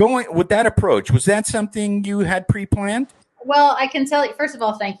 going with that approach, was that something you had pre-planned? Well, I can tell you, first of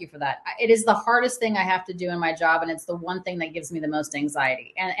all, thank you for that. It is the hardest thing I have to do in my job, and it's the one thing that gives me the most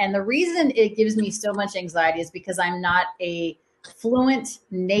anxiety. And the reason it gives me so much anxiety is because I'm not a fluent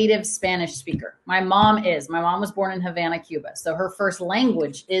native Spanish speaker. My mom is. My mom was born in Havana, Cuba. So her first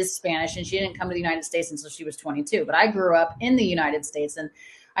language is Spanish, and she didn't come to the United States until she was 22. But I grew up in the United States, and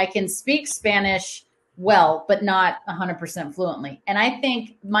I can speak Spanish well, but not 100% fluently. And I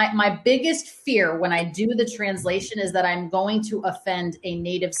think my biggest fear when I do the translation is that I'm going to offend a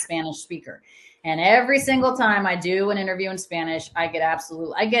native Spanish speaker. And every single time I do an interview in Spanish, I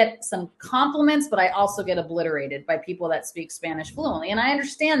get some compliments, but I also get obliterated by people that speak Spanish fluently. And I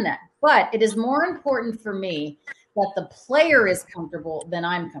understand that, but it is more important for me that the player is comfortable than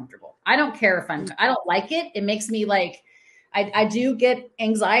I'm comfortable. I don't care if I don't like it. It makes me like, I do get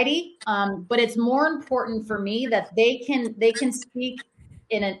anxiety, but it's more important for me that they can speak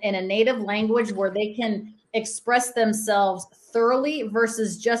in a native language where they can express themselves thoroughly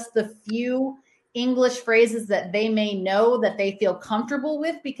versus just the few English phrases that they may know that they feel comfortable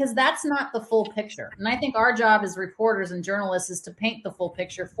with, because that's not the full picture. And I think our job as reporters and journalists is to paint the full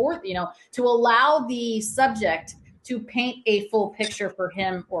picture to allow the subject to paint a full picture for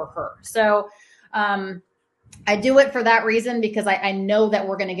him or her. So, I do it for that reason, because I know that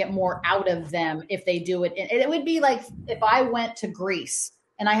we're going to get more out of them if they do it. It would be like if I went to Greece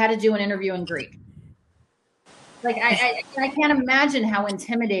and I had to do an interview in Greek. Like I can't imagine how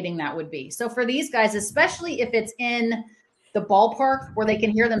intimidating that would be. So for these guys, especially if it's in the ballpark where they can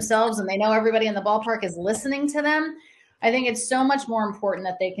hear themselves and they know everybody in the ballpark is listening to them, I think it's so much more important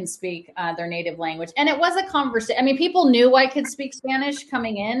that they can speak their native language. And it was a conversation. I mean, people knew I could speak Spanish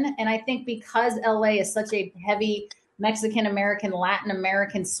coming in. And I think because LA is such a heavy Mexican-American, Latin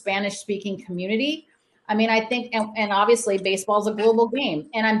American, Spanish-speaking community, I mean, I think, and obviously baseball is a global game.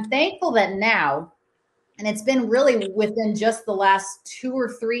 And I'm thankful that now, and it's been really within just the last 2 or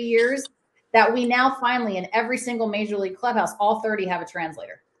 3 years, that we now finally, in every single major league clubhouse, all 30 have a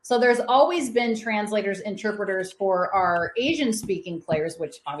translator. So there's always been translators, interpreters for our Asian speaking players,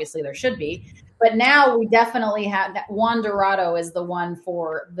 which obviously there should be. But now we definitely have Juan Dorado is the one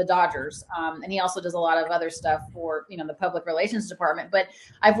for the Dodgers. And he also does a lot of other stuff for, the public relations department. But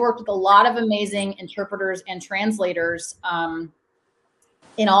I've worked with a lot of amazing interpreters and translators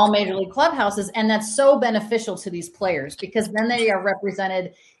in all major league clubhouses. And that's so beneficial to these players because then they are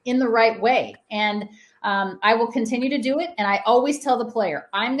represented in the right way. And I will continue to do it. And I always tell the player,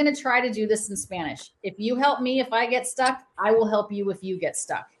 I'm going to try to do this in Spanish. If you help me, if I get stuck, I will help you if you get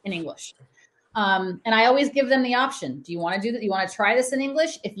stuck in English. And I always give them the option. Do you want to do that? You want to try this in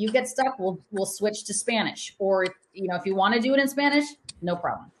English? If you get stuck, we'll switch to Spanish. Or, if you want to do it in Spanish, no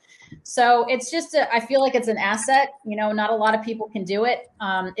problem. So it's just, I feel like it's an asset. Not a lot of people can do it.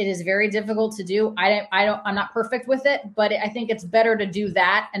 It is very difficult to do. I'm not perfect with it, but I think it's better to do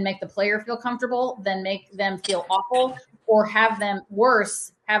that and make the player feel comfortable than make them feel awful or have them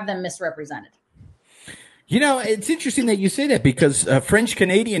misrepresented. It's interesting that you say that because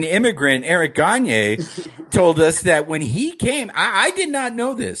French-Canadian immigrant Eric Gagne told us that when he came, I did not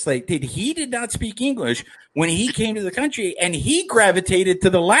know this, he did not speak English when he came to the country, and he gravitated to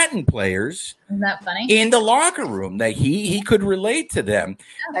the Latin players. Isn't that funny? In the locker room, that he could relate to them.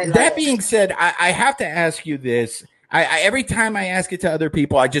 That being said, I have to ask you this. I every time I ask it to other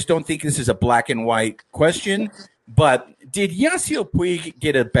people, I just don't think this is a black and white question, but did Yasiel Puig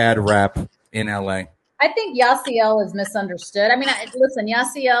get a bad rap in LA? I think Yasiel is misunderstood. I mean, listen,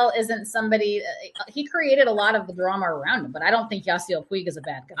 Yasiel isn't somebody he created a lot of the drama around him, but I don't think Yasiel Puig is a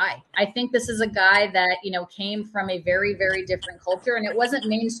bad guy. I think this is a guy that, came from a very, very different culture, and it wasn't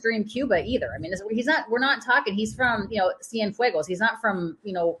mainstream Cuba either. I mean, we're not talking, he's from, Cienfuegos. He's not from,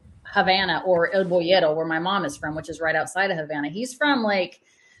 Havana or El Bollero, where my mom is from, which is right outside of Havana. He's from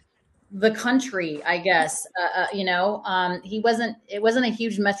the country, I guess, it wasn't a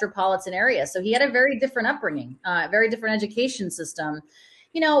huge metropolitan area. So he had a very different upbringing, very different education system.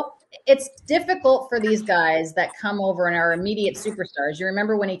 It's difficult for these guys that come over and are immediate superstars. You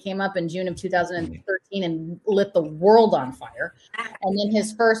remember when he came up in June of 2013 and lit the world on fire. And then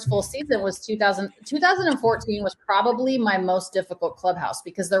his first full season was 2014 was probably my most difficult clubhouse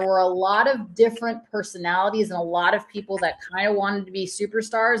because there were a lot of different personalities and a lot of people that kind of wanted to be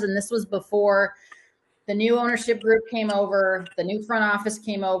superstars. And this was before the new ownership group came over, the new front office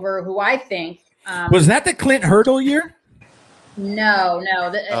came over, who I think was that the Clint Hurdle year? No.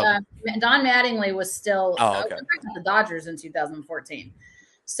 Don Mattingly was still the Dodgers in 2014.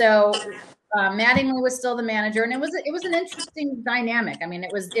 So Mattingly was still the manager, and it was an interesting dynamic. I mean,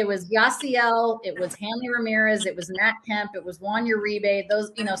 it was Yasiel, it was Hanley Ramirez, it was Matt Kemp, it was Juan Uribe.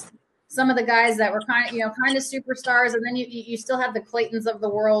 Those, some of the guys that were kind of superstars. And then you still have the Claytons of the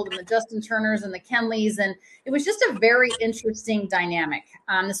world and the Justin Turners and the Kenleys. And it was just a very interesting dynamic.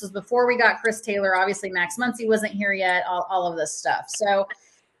 This was before we got Chris Taylor. Obviously, Max Muncy wasn't here yet, all of this stuff. So,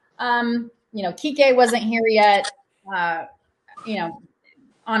 Kike wasn't here yet, on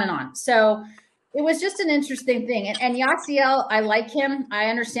and on. So it was just an interesting thing. And Yasiel, I like him. I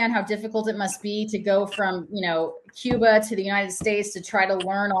understand how difficult it must be to go from, Cuba to the United States to try to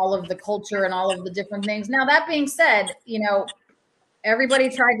learn all of the culture and all of the different things. Now, that being said, everybody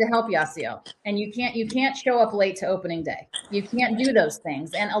tried to help Yasiel, and you can't show up late to opening day. You can't do those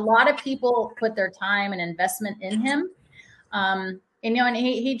things. And a lot of people put their time and investment in him. And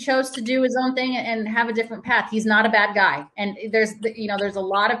he chose to do his own thing and have a different path. He's not a bad guy. And there's a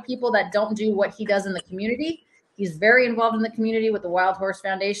lot of people that don't do what he does in the community. He's very involved in the community with the Wild Horse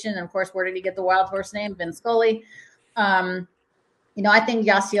Foundation. And of course, where did he get the Wild Horse name? Vin Scully. I think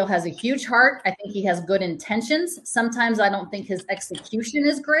Yasiel has a huge heart. I think he has good intentions. Sometimes I don't think his execution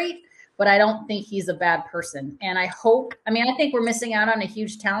is great, but I don't think he's a bad person. And I think we're missing out on a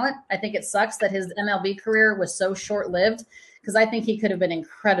huge talent. I think it sucks that his MLB career was so short-lived, because I think he could have been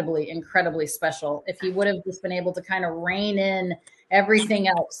incredibly, incredibly special if he would have just been able to kind of rein in everything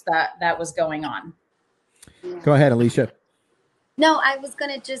else that was going on. Yeah. Go ahead, Alicia. No, I was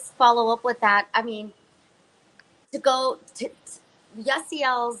going to just follow up with that. I mean, to go to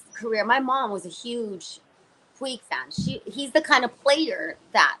Yasiel's career, my mom was a huge Puig fan. He's the kind of player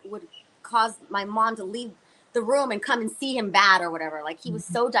that would cause my mom to leave the room and come and see him bat or whatever. Like, he was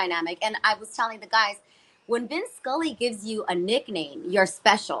so dynamic. And I was telling the guys, when Vin Scully gives you a nickname, you're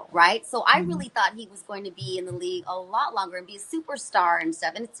special, right? So I really thought he was going to be in the league a lot longer and be a superstar and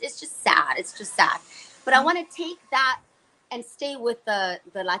stuff. And it's just sad. It's just sad. But I want to take that and stay with the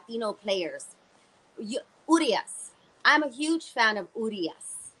Latino players. Urias. I'm a huge fan of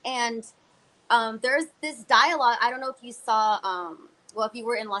Urias. And there's this dialogue. I don't know if you saw, if you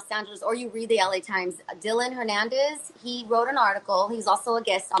were in Los Angeles or you read the LA Times, Dylan Hernandez, he wrote an article. He's also a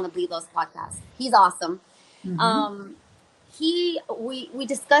guest on the Bleed Los podcast. He's awesome. Mm-hmm. We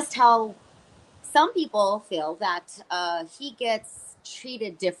discussed how some people feel that he gets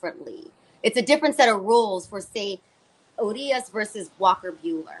treated differently. It's a different set of rules for, say, Urias versus Walker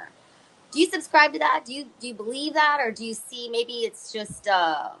Buehler. Do you subscribe to that? Do you believe that, or do you see maybe it's just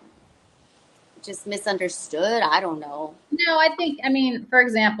misunderstood? I don't know. No, for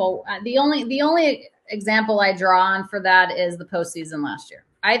example, the only example I draw on for that is the postseason last year.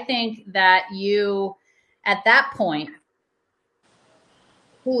 I think that at that point,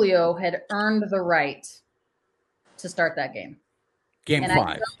 Julio had earned the right to start that game. Game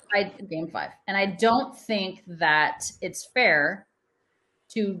 5. Game 5. And I don't think that it's fair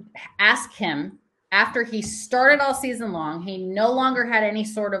to ask him, after he started all season long, he no longer had any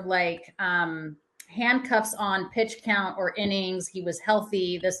sort of handcuffs on pitch count or innings. He was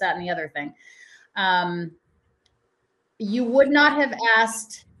healthy, this, that, and the other thing. You would not have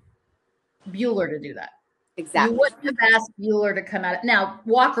asked Buehler to do that. Exactly. You wouldn't have asked Buehler to come out. Now,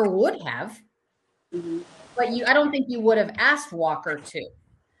 Walker would have, but I don't think you would have asked Walker to.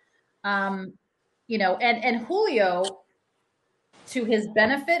 And Julio, to his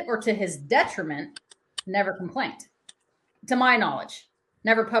benefit or to his detriment, never complained, to my knowledge.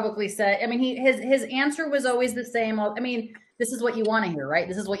 Never publicly said. His answer was always the same. This is what you want to hear, right?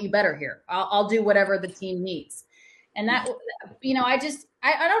 This is what you better hear. I'll do whatever the team needs. And that,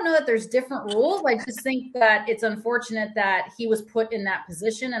 I don't know that there's different rules. I just think that it's unfortunate that he was put in that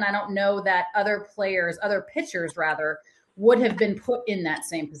position. And I don't know that other pitchers rather, would have been put in that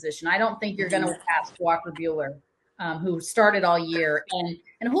same position. I don't think you're going to ask Walker Buehler, who started all year. And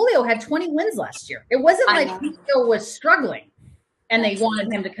Julio had 20 wins last year. It wasn't like Julio was struggling and they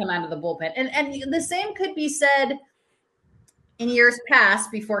wanted him to come out of the bullpen. And the same could be said in years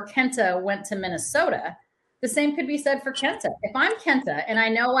past before Kenta went to Minnesota. The same could be said for Kenta. If I'm Kenta and I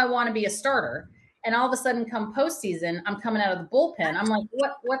know I want to be a starter, and all of a sudden come postseason, I'm coming out of the bullpen, I'm like,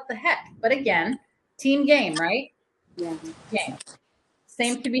 what the heck? But again, team game, right? Yeah. Game.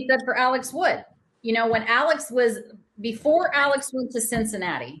 Same could be said for Alex Wood. Before Alex went to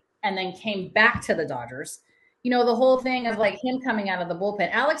Cincinnati and then came back to the Dodgers, the whole thing of him coming out of the bullpen,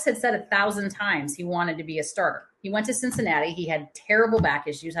 Alex had said 1,000 times he wanted to be a starter. He went to Cincinnati. He had terrible back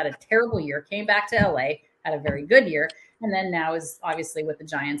issues, had a terrible year, came back to LA, had a very good year, and then now is obviously with the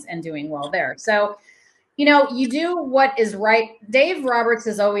Giants and doing well there. So, you do what is right. Dave Roberts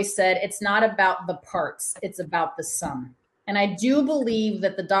has always said it's not about the parts, it's about the sum. And I do believe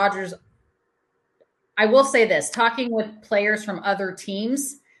that the Dodgers, I will say this, talking with players from other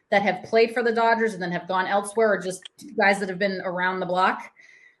teams that have played for the Dodgers and then have gone elsewhere, or just guys that have been around the block,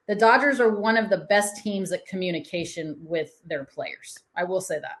 the Dodgers are one of the best teams at communication with their players. I will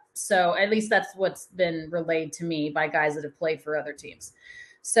say that. So at least that's what's been relayed to me by guys that have played for other teams.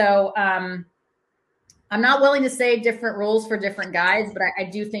 So I'm not willing to say different rules for different guys, but I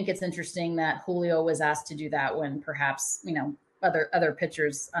do think it's interesting that Julio was asked to do that when perhaps, other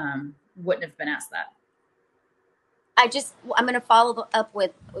pitchers wouldn't have been asked that. I'm going to follow up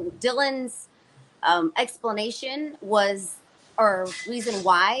with Dylan's explanation or reason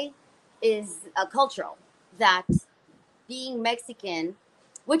why is cultural, that being Mexican,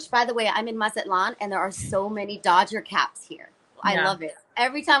 which by the way, I'm in Mazatlan and there are so many Dodger caps here. I love it.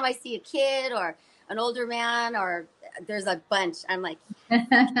 Every time I see a kid or an older man or there's a bunch, I'm like,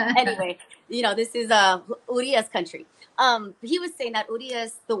 anyway, this is Urias country. He was saying that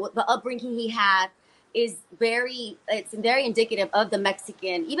Urias, the upbringing he had it's very indicative of the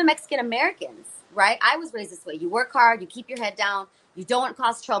even Mexican Americans, right? I was raised this way. You work hard, you keep your head down, you don't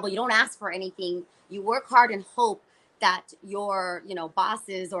cause trouble, you don't ask for anything. You work hard and hope that your,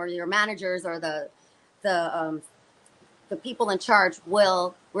 bosses or your managers or the people in charge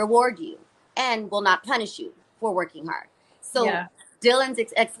will reward you and will not punish you for working hard. So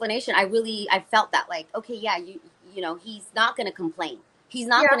Dylan's explanation, I felt that like, okay, yeah, he's not going to complain. He's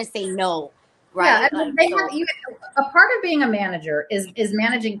not going to say no. Right. Yeah, a part of being a manager is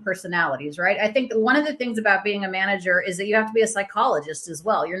managing personalities, right? I think one of the things about being a manager is that you have to be a psychologist as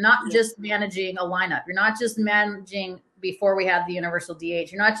well. You're not just managing a lineup. You're not just managing before we had the universal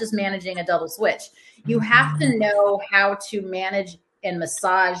DH. You're not just managing a double switch. You have to know how to manage and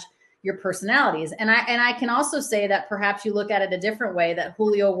massage your personalities. And I can also say that perhaps you look at it a different way, that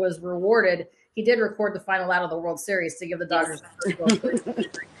Julio was rewarded. He did record the final out of the World Series to give the Dodgers the first World Series.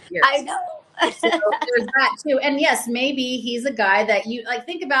 I know. So there's that too. And yes, maybe he's a guy that you like,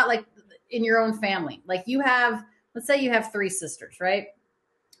 think about like in your own family. Like let's say you have 3 sisters, right?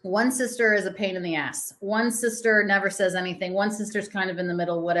 One sister is a pain in the ass. One sister never says anything. One sister's kind of in the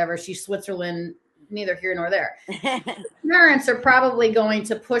middle, whatever. She's Switzerland, neither here nor there. Parents are probably going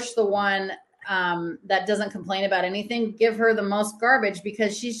to push the one that doesn't complain about anything, give her the most garbage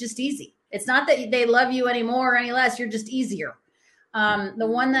because she's just easy. It's not that they love you any more or any less. You're just easier. The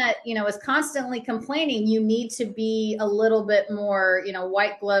one that, is constantly complaining, you need to be a little bit more,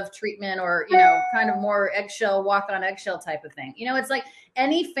 white glove treatment or, kind of more walk on eggshell type of thing. It's like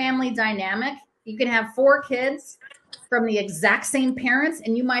any family dynamic. You can have 4 kids from the exact same parents,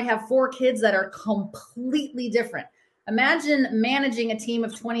 and you might have 4 kids that are completely different. Imagine managing a team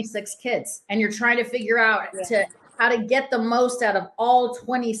of 26 kids and you're trying to figure out how to get the most out of all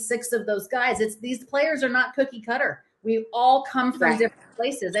 26 of those guys. These players are not cookie cutter. We all come from different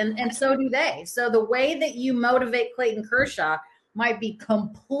places, and so do they. So the way that you motivate Clayton Kershaw might be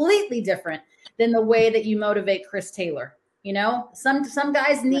completely different than the way that you motivate Chris Taylor. Some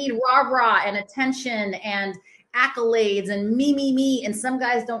guys need rah-rah and attention and accolades and me, and some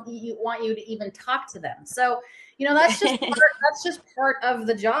guys don't want you to even talk to them. So, that's just part of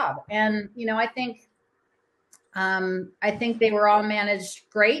the job. And, I think they were all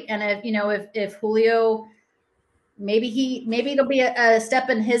managed great. And if Julio, maybe it'll be a step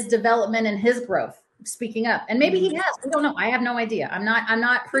in his development and his growth, speaking up. And maybe he has. I don't know. I have no idea. I'm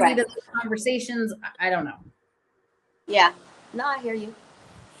not privy to the conversations. I don't know. Yeah. No, I hear you.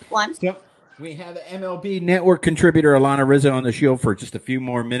 One. So we have MLB Network contributor Alanna Rizzo on the show for just a few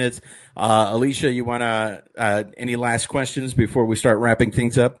more minutes. Alicia, you want to any last questions before we start wrapping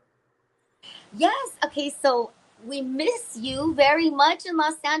things up? Yes. Okay. So we miss you very much in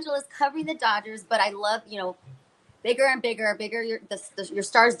Los Angeles covering the Dodgers, but I love, bigger and bigger, your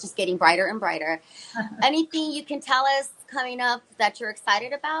stars just getting brighter and brighter. Anything you can tell us coming up that you're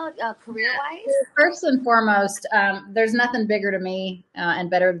excited about career-wise? First and foremost, there's nothing bigger to me and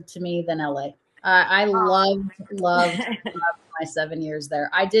better to me than LA. I loved my 7 years there.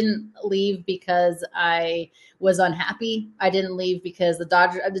 I didn't leave because I was unhappy. I didn't leave because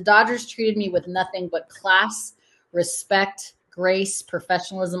the Dodgers treated me with nothing but class, respect, grace,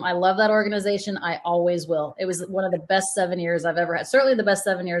 professionalism. I love that organization. I always will. It was one of the best 7 years I've ever had. Certainly the best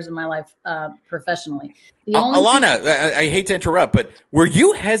 7 years of my life professionally. Alanna, I hate to interrupt, but were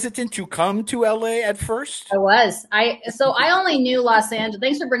you hesitant to come to LA at first? I was. I only knew Los Angeles.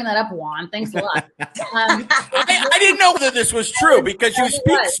 Thanks for bringing that up, Juan. Thanks a lot. I didn't know that this was true because you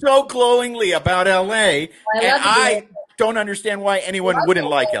speak so glowingly about LA, I don't understand why anyone wouldn't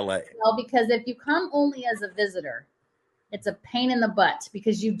like LA. Well, because if you come only as a visitor, it's a pain in the butt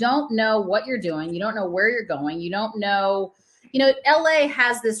because you don't know what you're doing. You don't know where you're going. You don't know, LA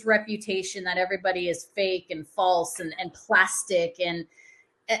has this reputation that everybody is fake and false and plastic. And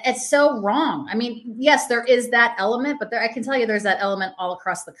it's so wrong. I mean, yes, there is that element, but I can tell you there's that element all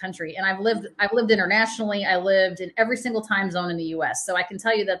across the country. And I've lived internationally. I lived in every single time zone in the US. So I can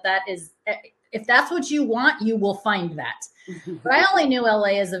tell you that is, if that's what you want, you will find that. But I only knew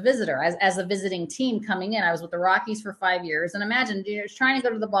LA as a visitor, as a visiting team coming in. I was with the Rockies for 5 years. And imagine you're trying to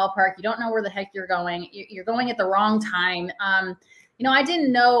go to the ballpark. You don't know where the heck you're going. You're going at the wrong time. I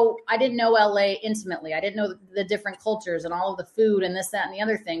didn't know LA intimately. I didn't know the different cultures and all of the food and this, that, and the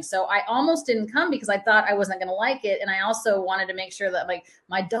other thing. So I almost didn't come because I thought I wasn't going to like it. And I also wanted to make sure that like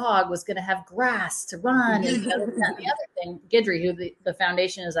my dog was going to have grass to run and that and the other thing. Guidry, who the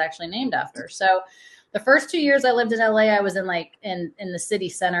foundation is actually named after. So the first 2 years I lived in LA, I was in the city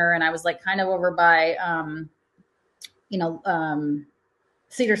center, and I was like kind of over by,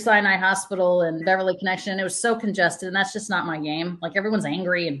 Cedars-Sinai Hospital and Beverly Connection. It was so congested, and that's just not my game. Like everyone's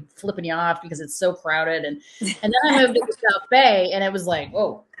angry and flipping you off because it's so crowded. And then I moved to the South Bay, and it was like,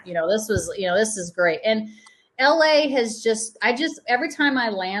 whoa, this is great. And LA has every time I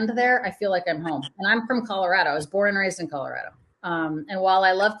land there, I feel like I'm home. And I'm from Colorado. I was born and raised in Colorado. And while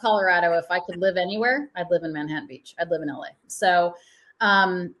I love Colorado, if I could live anywhere, I'd live in Manhattan Beach. I'd live in LA. So,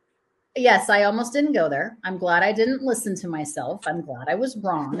 yes, I almost didn't go there. I'm glad I didn't listen to myself. I'm glad I was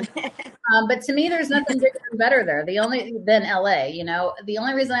wrong. But to me, there's nothing bigger and better there. Than LA. The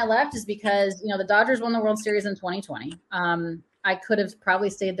only reason I left is because the Dodgers won the World Series in 2020. I could have probably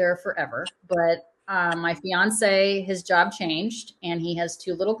stayed there forever, but my fiance, his job changed, and he has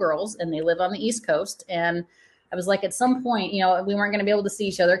 2 little girls, and they live on the East Coast. And I was like, at some point, we weren't going to be able to see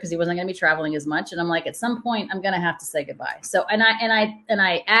each other because he wasn't going to be traveling as much. And I'm like, at some point, I'm going to have to say goodbye. So, and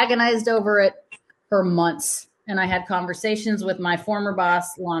I agonized over it for months. And I had conversations with my former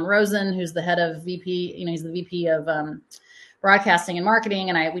boss, Lon Rosen, who's the head of VP. He's the VP of broadcasting and marketing.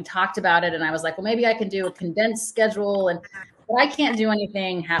 And we talked about it. And I was like, well, maybe I can do a condensed schedule, but I can't do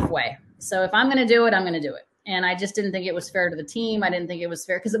anything halfway. So if I'm going to do it, I'm going to do it. And I just didn't think it was fair to the team. I didn't think it was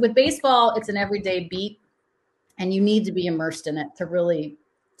fair because with baseball, it's an everyday beat. And you need to be immersed in it to really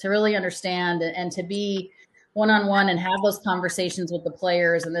understand and to be one-on-one and have those conversations with the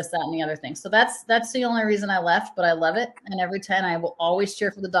players and this, that, and the other thing. So that's the only reason I left, but I love it. And every time I will always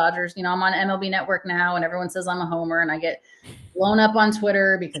cheer for the Dodgers. I'm on MLB Network now, and everyone says I'm a homer, and I get blown up on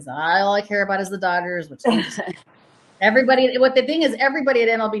Twitter because all I care about is the Dodgers, which everybody, what the thing is, everybody at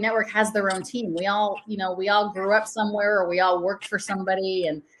MLB Network has their own team. We all grew up somewhere, or we all worked for somebody,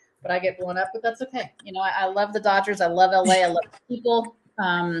 but I get blown up, but that's okay. I love the Dodgers. I love LA. I love the people.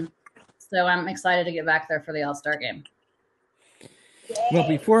 So I'm excited to get back there for the All-Star game. Well,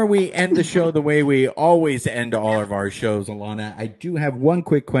 before we end the show the way we always end all of our shows, Alanna, I do have one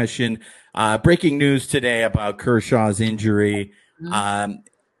quick question. Breaking news today about Kershaw's injury.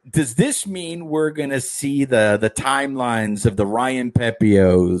 Does this mean we're going to see the timelines of the Ryan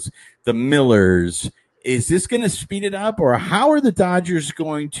Pepios, the Millers? Is this going to speed it up, or how are the Dodgers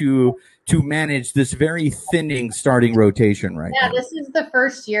going to manage this very thinning starting rotation right now? Yeah, this is the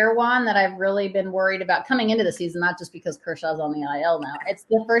first year, Juan, that I've really been worried about coming into the season, not just because Kershaw's on the IL now. It's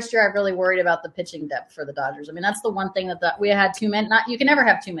the first year I've really worried about the pitching depth for the Dodgers. I mean, that's the one thing that we had too many. You can never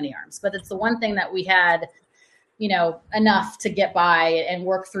have too many arms, but it's the one thing that we had, enough to get by and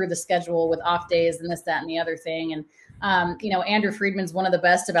work through the schedule with off days and this, that, and the other thing. And Andrew Friedman's one of the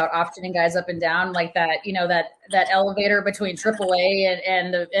best about optioning guys up and down like that, that elevator between AAA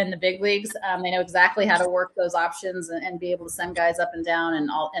and the big leagues. They know exactly how to work those options and be able to send guys up and down and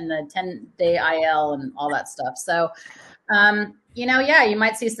the 10-day IL and all that stuff. So, you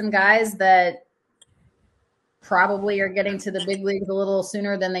might see some guys that probably are getting to the big leagues a little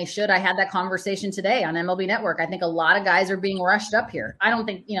sooner than they should. I had that conversation today on MLB Network. I think a lot of guys are being rushed up here. I don't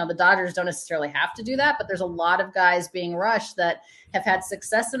think, the Dodgers don't necessarily have to do that, but there's a lot of guys being rushed that have had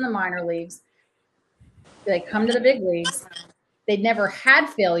success in the minor leagues. They come to the big leagues. They'd never had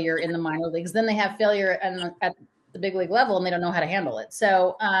failure in the minor leagues. Then they have failure at the big league level, and they don't know how to handle it.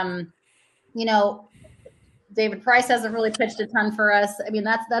 So, David Price hasn't really pitched a ton for us. I mean,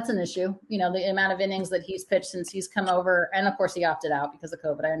 that's an issue, the amount of innings that he's pitched since he's come over. And of course he opted out because of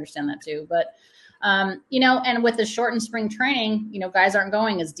COVID. I understand that too. But, and with the shortened spring training, guys aren't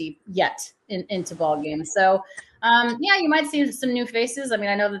going as deep yet into ball games. So, you might see some new faces. I mean,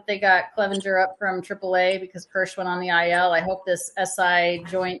 I know that they got Clevenger up from AAA because Kersh went on the IL. I hope this SI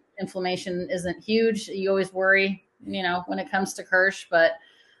joint inflammation isn't huge. You always worry, when it comes to Kersh, but,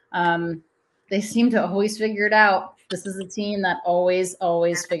 they seem to always figure it out. This is a team that always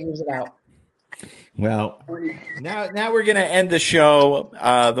figures it out. Well, now we're going to end the show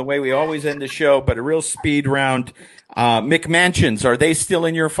the way we always end the show, but a real speed round. McMansions, are they still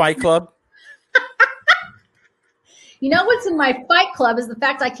in your fight club? You know what's in my fight club is the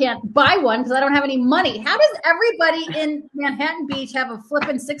fact I can't buy one because I don't have any money. How does everybody in Manhattan Beach have a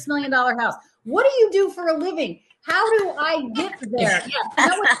flipping $6 million house? What do you do for a living? How do I get there? Yeah. You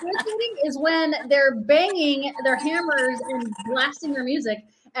know what's irritating is when they're banging their hammers and blasting their music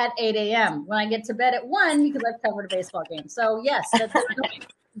at 8 a.m. when I get to bed at 1 because I've covered a baseball game. So, yes, that's annoying.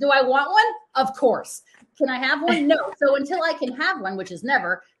 Do I want one? Of course. Can I have one? No. So until I can have one, which is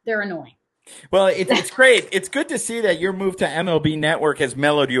never, they're annoying. Well, it's great. It's good to see that your move to MLB Network has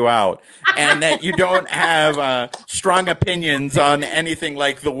mellowed you out and that you don't have strong opinions on anything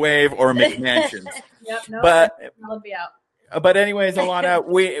like The Wave or McMansions. Yep, no, I'll be out. But anyways, Alanna,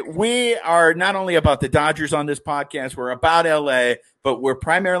 we are not only about the Dodgers on this podcast, we're about LA, but we're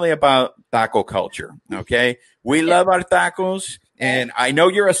primarily about taco culture, okay? We love our tacos, and I know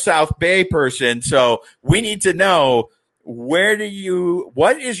you're a South Bay person, so we need to know what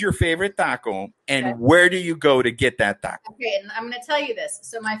is your favorite taco and where do you go to get that taco? Okay, and I'm going to tell you this.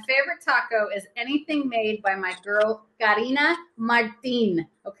 So my favorite taco is anything made by my girl, Karina Martin.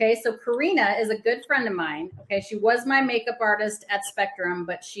 Okay, so Karina is a good friend of mine. Okay, she was my makeup artist at Spectrum,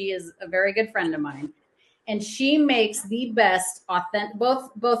 but she is a very good friend of mine. And she makes the best authentic,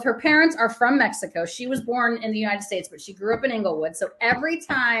 both her parents are from Mexico. She was born in the United States, but she grew up in Inglewood. So every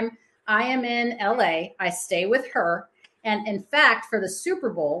time I am in LA, I stay with her. And in fact, for the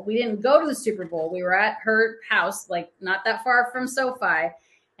Super Bowl, we didn't go to the Super Bowl. We were at her house, like not that far from SoFi.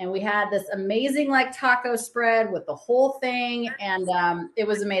 And we had this amazing like taco spread with the whole thing. And it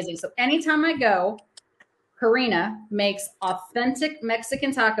was amazing. So anytime I go, Karina makes authentic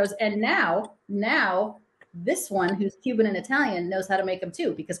Mexican tacos. And now this one, who's Cuban and Italian, knows how to make them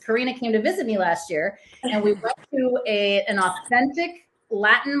too. Because Karina came to visit me last year. And we went to an authentic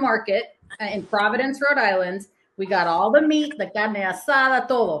Latin market in Providence, Rhode Island. We got all the meat, the carne asada,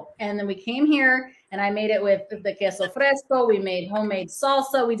 todo. And then we came here and I made it with the queso fresco. We made homemade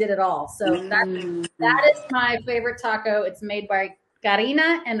salsa. We did it all. So that is my favorite taco. It's made by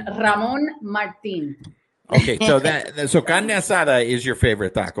Karina and Ramon Martin. Okay, so carne asada is your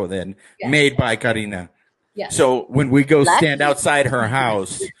favorite taco then, made by Karina. Yes. So when we go stand outside her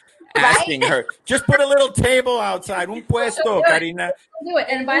house, asking her, just put a little table outside, un puesto, Karina. Do it.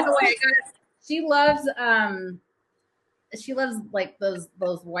 And by the way, she loves like those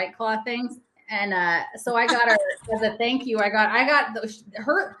White Claw things, and so I got her as a thank you. I got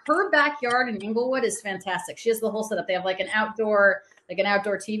her backyard in Inglewood is fantastic. She has the whole setup. They have like an outdoor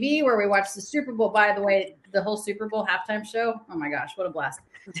TV where we watch the Super Bowl. By the way, the whole Super Bowl halftime show. Oh my gosh, what a blast!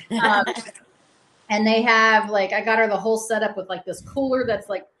 And they have like I got her the whole setup with like this cooler that's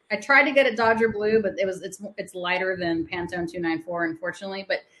like I tried to get it Dodger blue, but it's lighter than Pantone 294, unfortunately,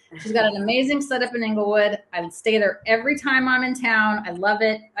 but. She's got an amazing setup in Inglewood. I would stay there every time I'm in town. I love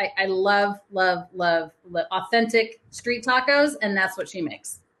it. I love authentic street tacos, and that's what she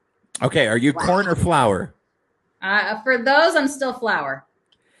makes. Okay, are you corn or flour? For those, I'm still flour.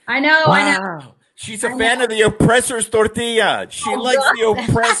 I know. She's a fan of the oppressor's tortilla. She likes the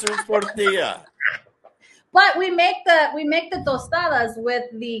oppressor's tortilla. But we make the tostadas with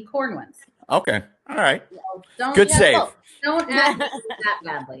the corn ones. Okay, all right. So good save. Don't act that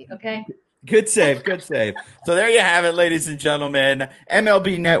badly, okay? Good save. So there you have it, ladies and gentlemen.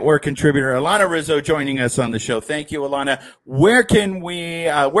 MLB Network contributor Alanna Rizzo joining us on the show. Thank you, Alanna. Where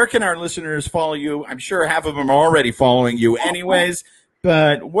can our listeners follow you? I'm sure half of them are already following you anyways,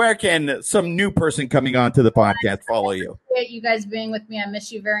 but where can some new person coming on to the podcast follow you? I appreciate you guys being with me. I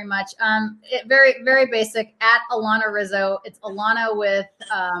miss you very much. Very, very basic, at Alanna Rizzo. It's Alanna with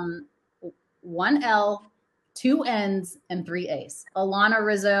one L, 2 N's, and 3 A's. Alanna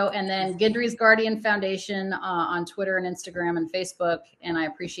Rizzo, and then Guidry's Guardian Foundation on Twitter and Instagram and Facebook, and I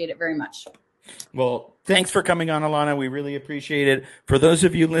appreciate it very much. Well, thanks for coming on, Alanna. We really appreciate it. For those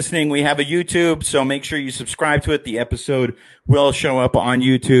of you listening, we have a YouTube, so make sure you subscribe to it. The episode will show up on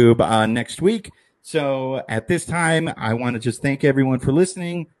YouTube next week. So at this time, I want to just thank everyone for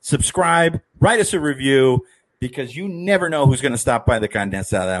listening. Subscribe, write us a review, because you never know who's going to stop by the carne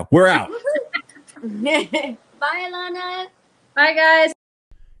asada. We're out. Bye, Alanna. Bye, guys.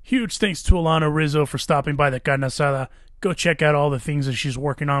 Huge thanks to Alanna Rizzo for stopping by the carne asada. Go check out all the things that she's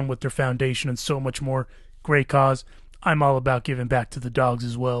working on with their foundation and so much more. Great cause. I'm all about giving back to the dogs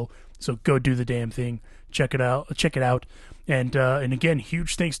as well. So go do the damn thing. Check it out. And again,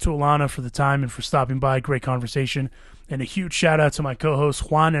 huge thanks to Alanna for the time and for stopping by. Great conversation. And a huge shout out to my co-hosts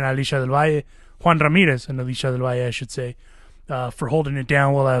Juan and Alicia del Valle. Juan Ramirez and Alicia del Valle, I should say, for holding it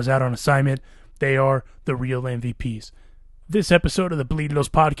down while I was out on assignment. They are the real MVPs. This episode of the Bleed Los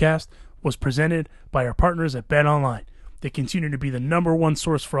podcast was presented by our partners at Bet Online. They continue to be the #1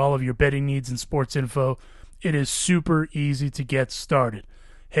 source for all of your betting needs and sports info. It is super easy to get started.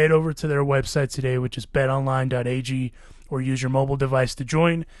 Head over to their website today, which is betonline.ag, or use your mobile device to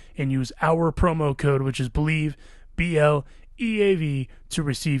join and use our promo code, which is BLEAV, BLEAV, to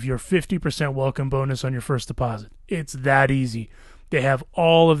receive your 50% welcome bonus on your first deposit. It's that easy. They have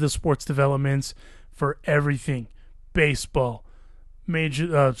all of the sports developments for everything. Baseball,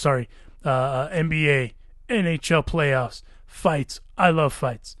 NBA, NHL playoffs, fights. I love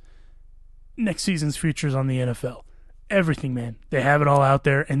fights. Next season's futures on the NFL. Everything, man. They have it all out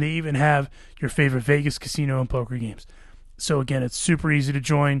there, and they even have your favorite Vegas casino and poker games. So again, it's super easy to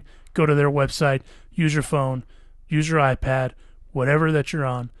join. Go to their website, use your phone, use your iPad, whatever that you're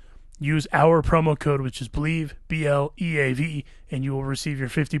on. Use our promo code, which is BLEAV, BLEAV, and you will receive your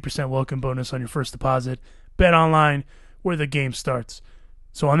 50% welcome bonus on your first deposit. Bet online, where the game starts.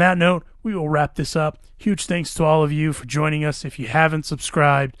 So on that note, we will wrap this up. Huge thanks to all of you for joining us. If you haven't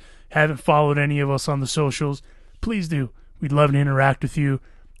subscribed, haven't followed any of us on the socials, please do. We'd love to interact with you.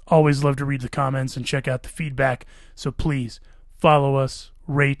 Always love to read the comments and check out the feedback. So please follow us,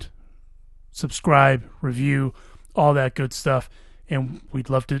 rate, subscribe, review, all that good stuff. And we'd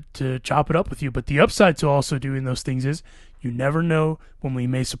love to chop it up with you. But the upside to also doing those things is you never know when we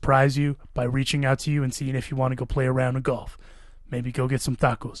may surprise you by reaching out to you and seeing if you want to go play a round of golf. Maybe go get some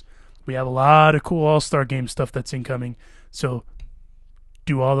tacos. We have a lot of cool All-Star Game stuff that's incoming. So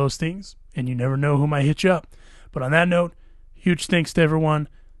do all those things, and you never know who might hit you up. But on that note, huge thanks to everyone.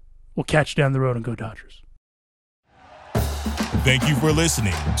 We'll catch you down the road, and go Dodgers. Thank you for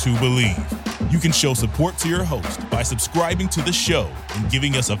listening to Believe. You can show support to your host by subscribing to the show and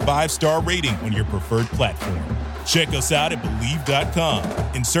giving us a 5-star rating on your preferred platform. Check us out at Believe.com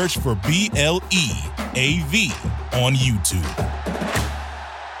and search for BLEAV on YouTube.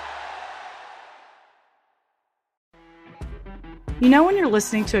 You know when you're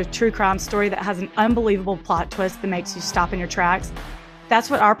listening to a true crime story that has an unbelievable plot twist that makes you stop in your tracks? That's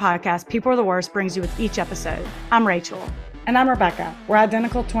what our podcast, People Are the Worst, brings you with each episode. I'm Rachel. And I'm Rebecca. We're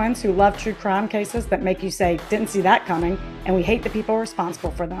identical twins who love true crime cases that make you say, didn't see that coming, and we hate the people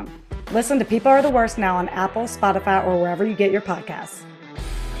responsible for them. Listen to People Are the Worst now on Apple, Spotify, or wherever you get your podcasts.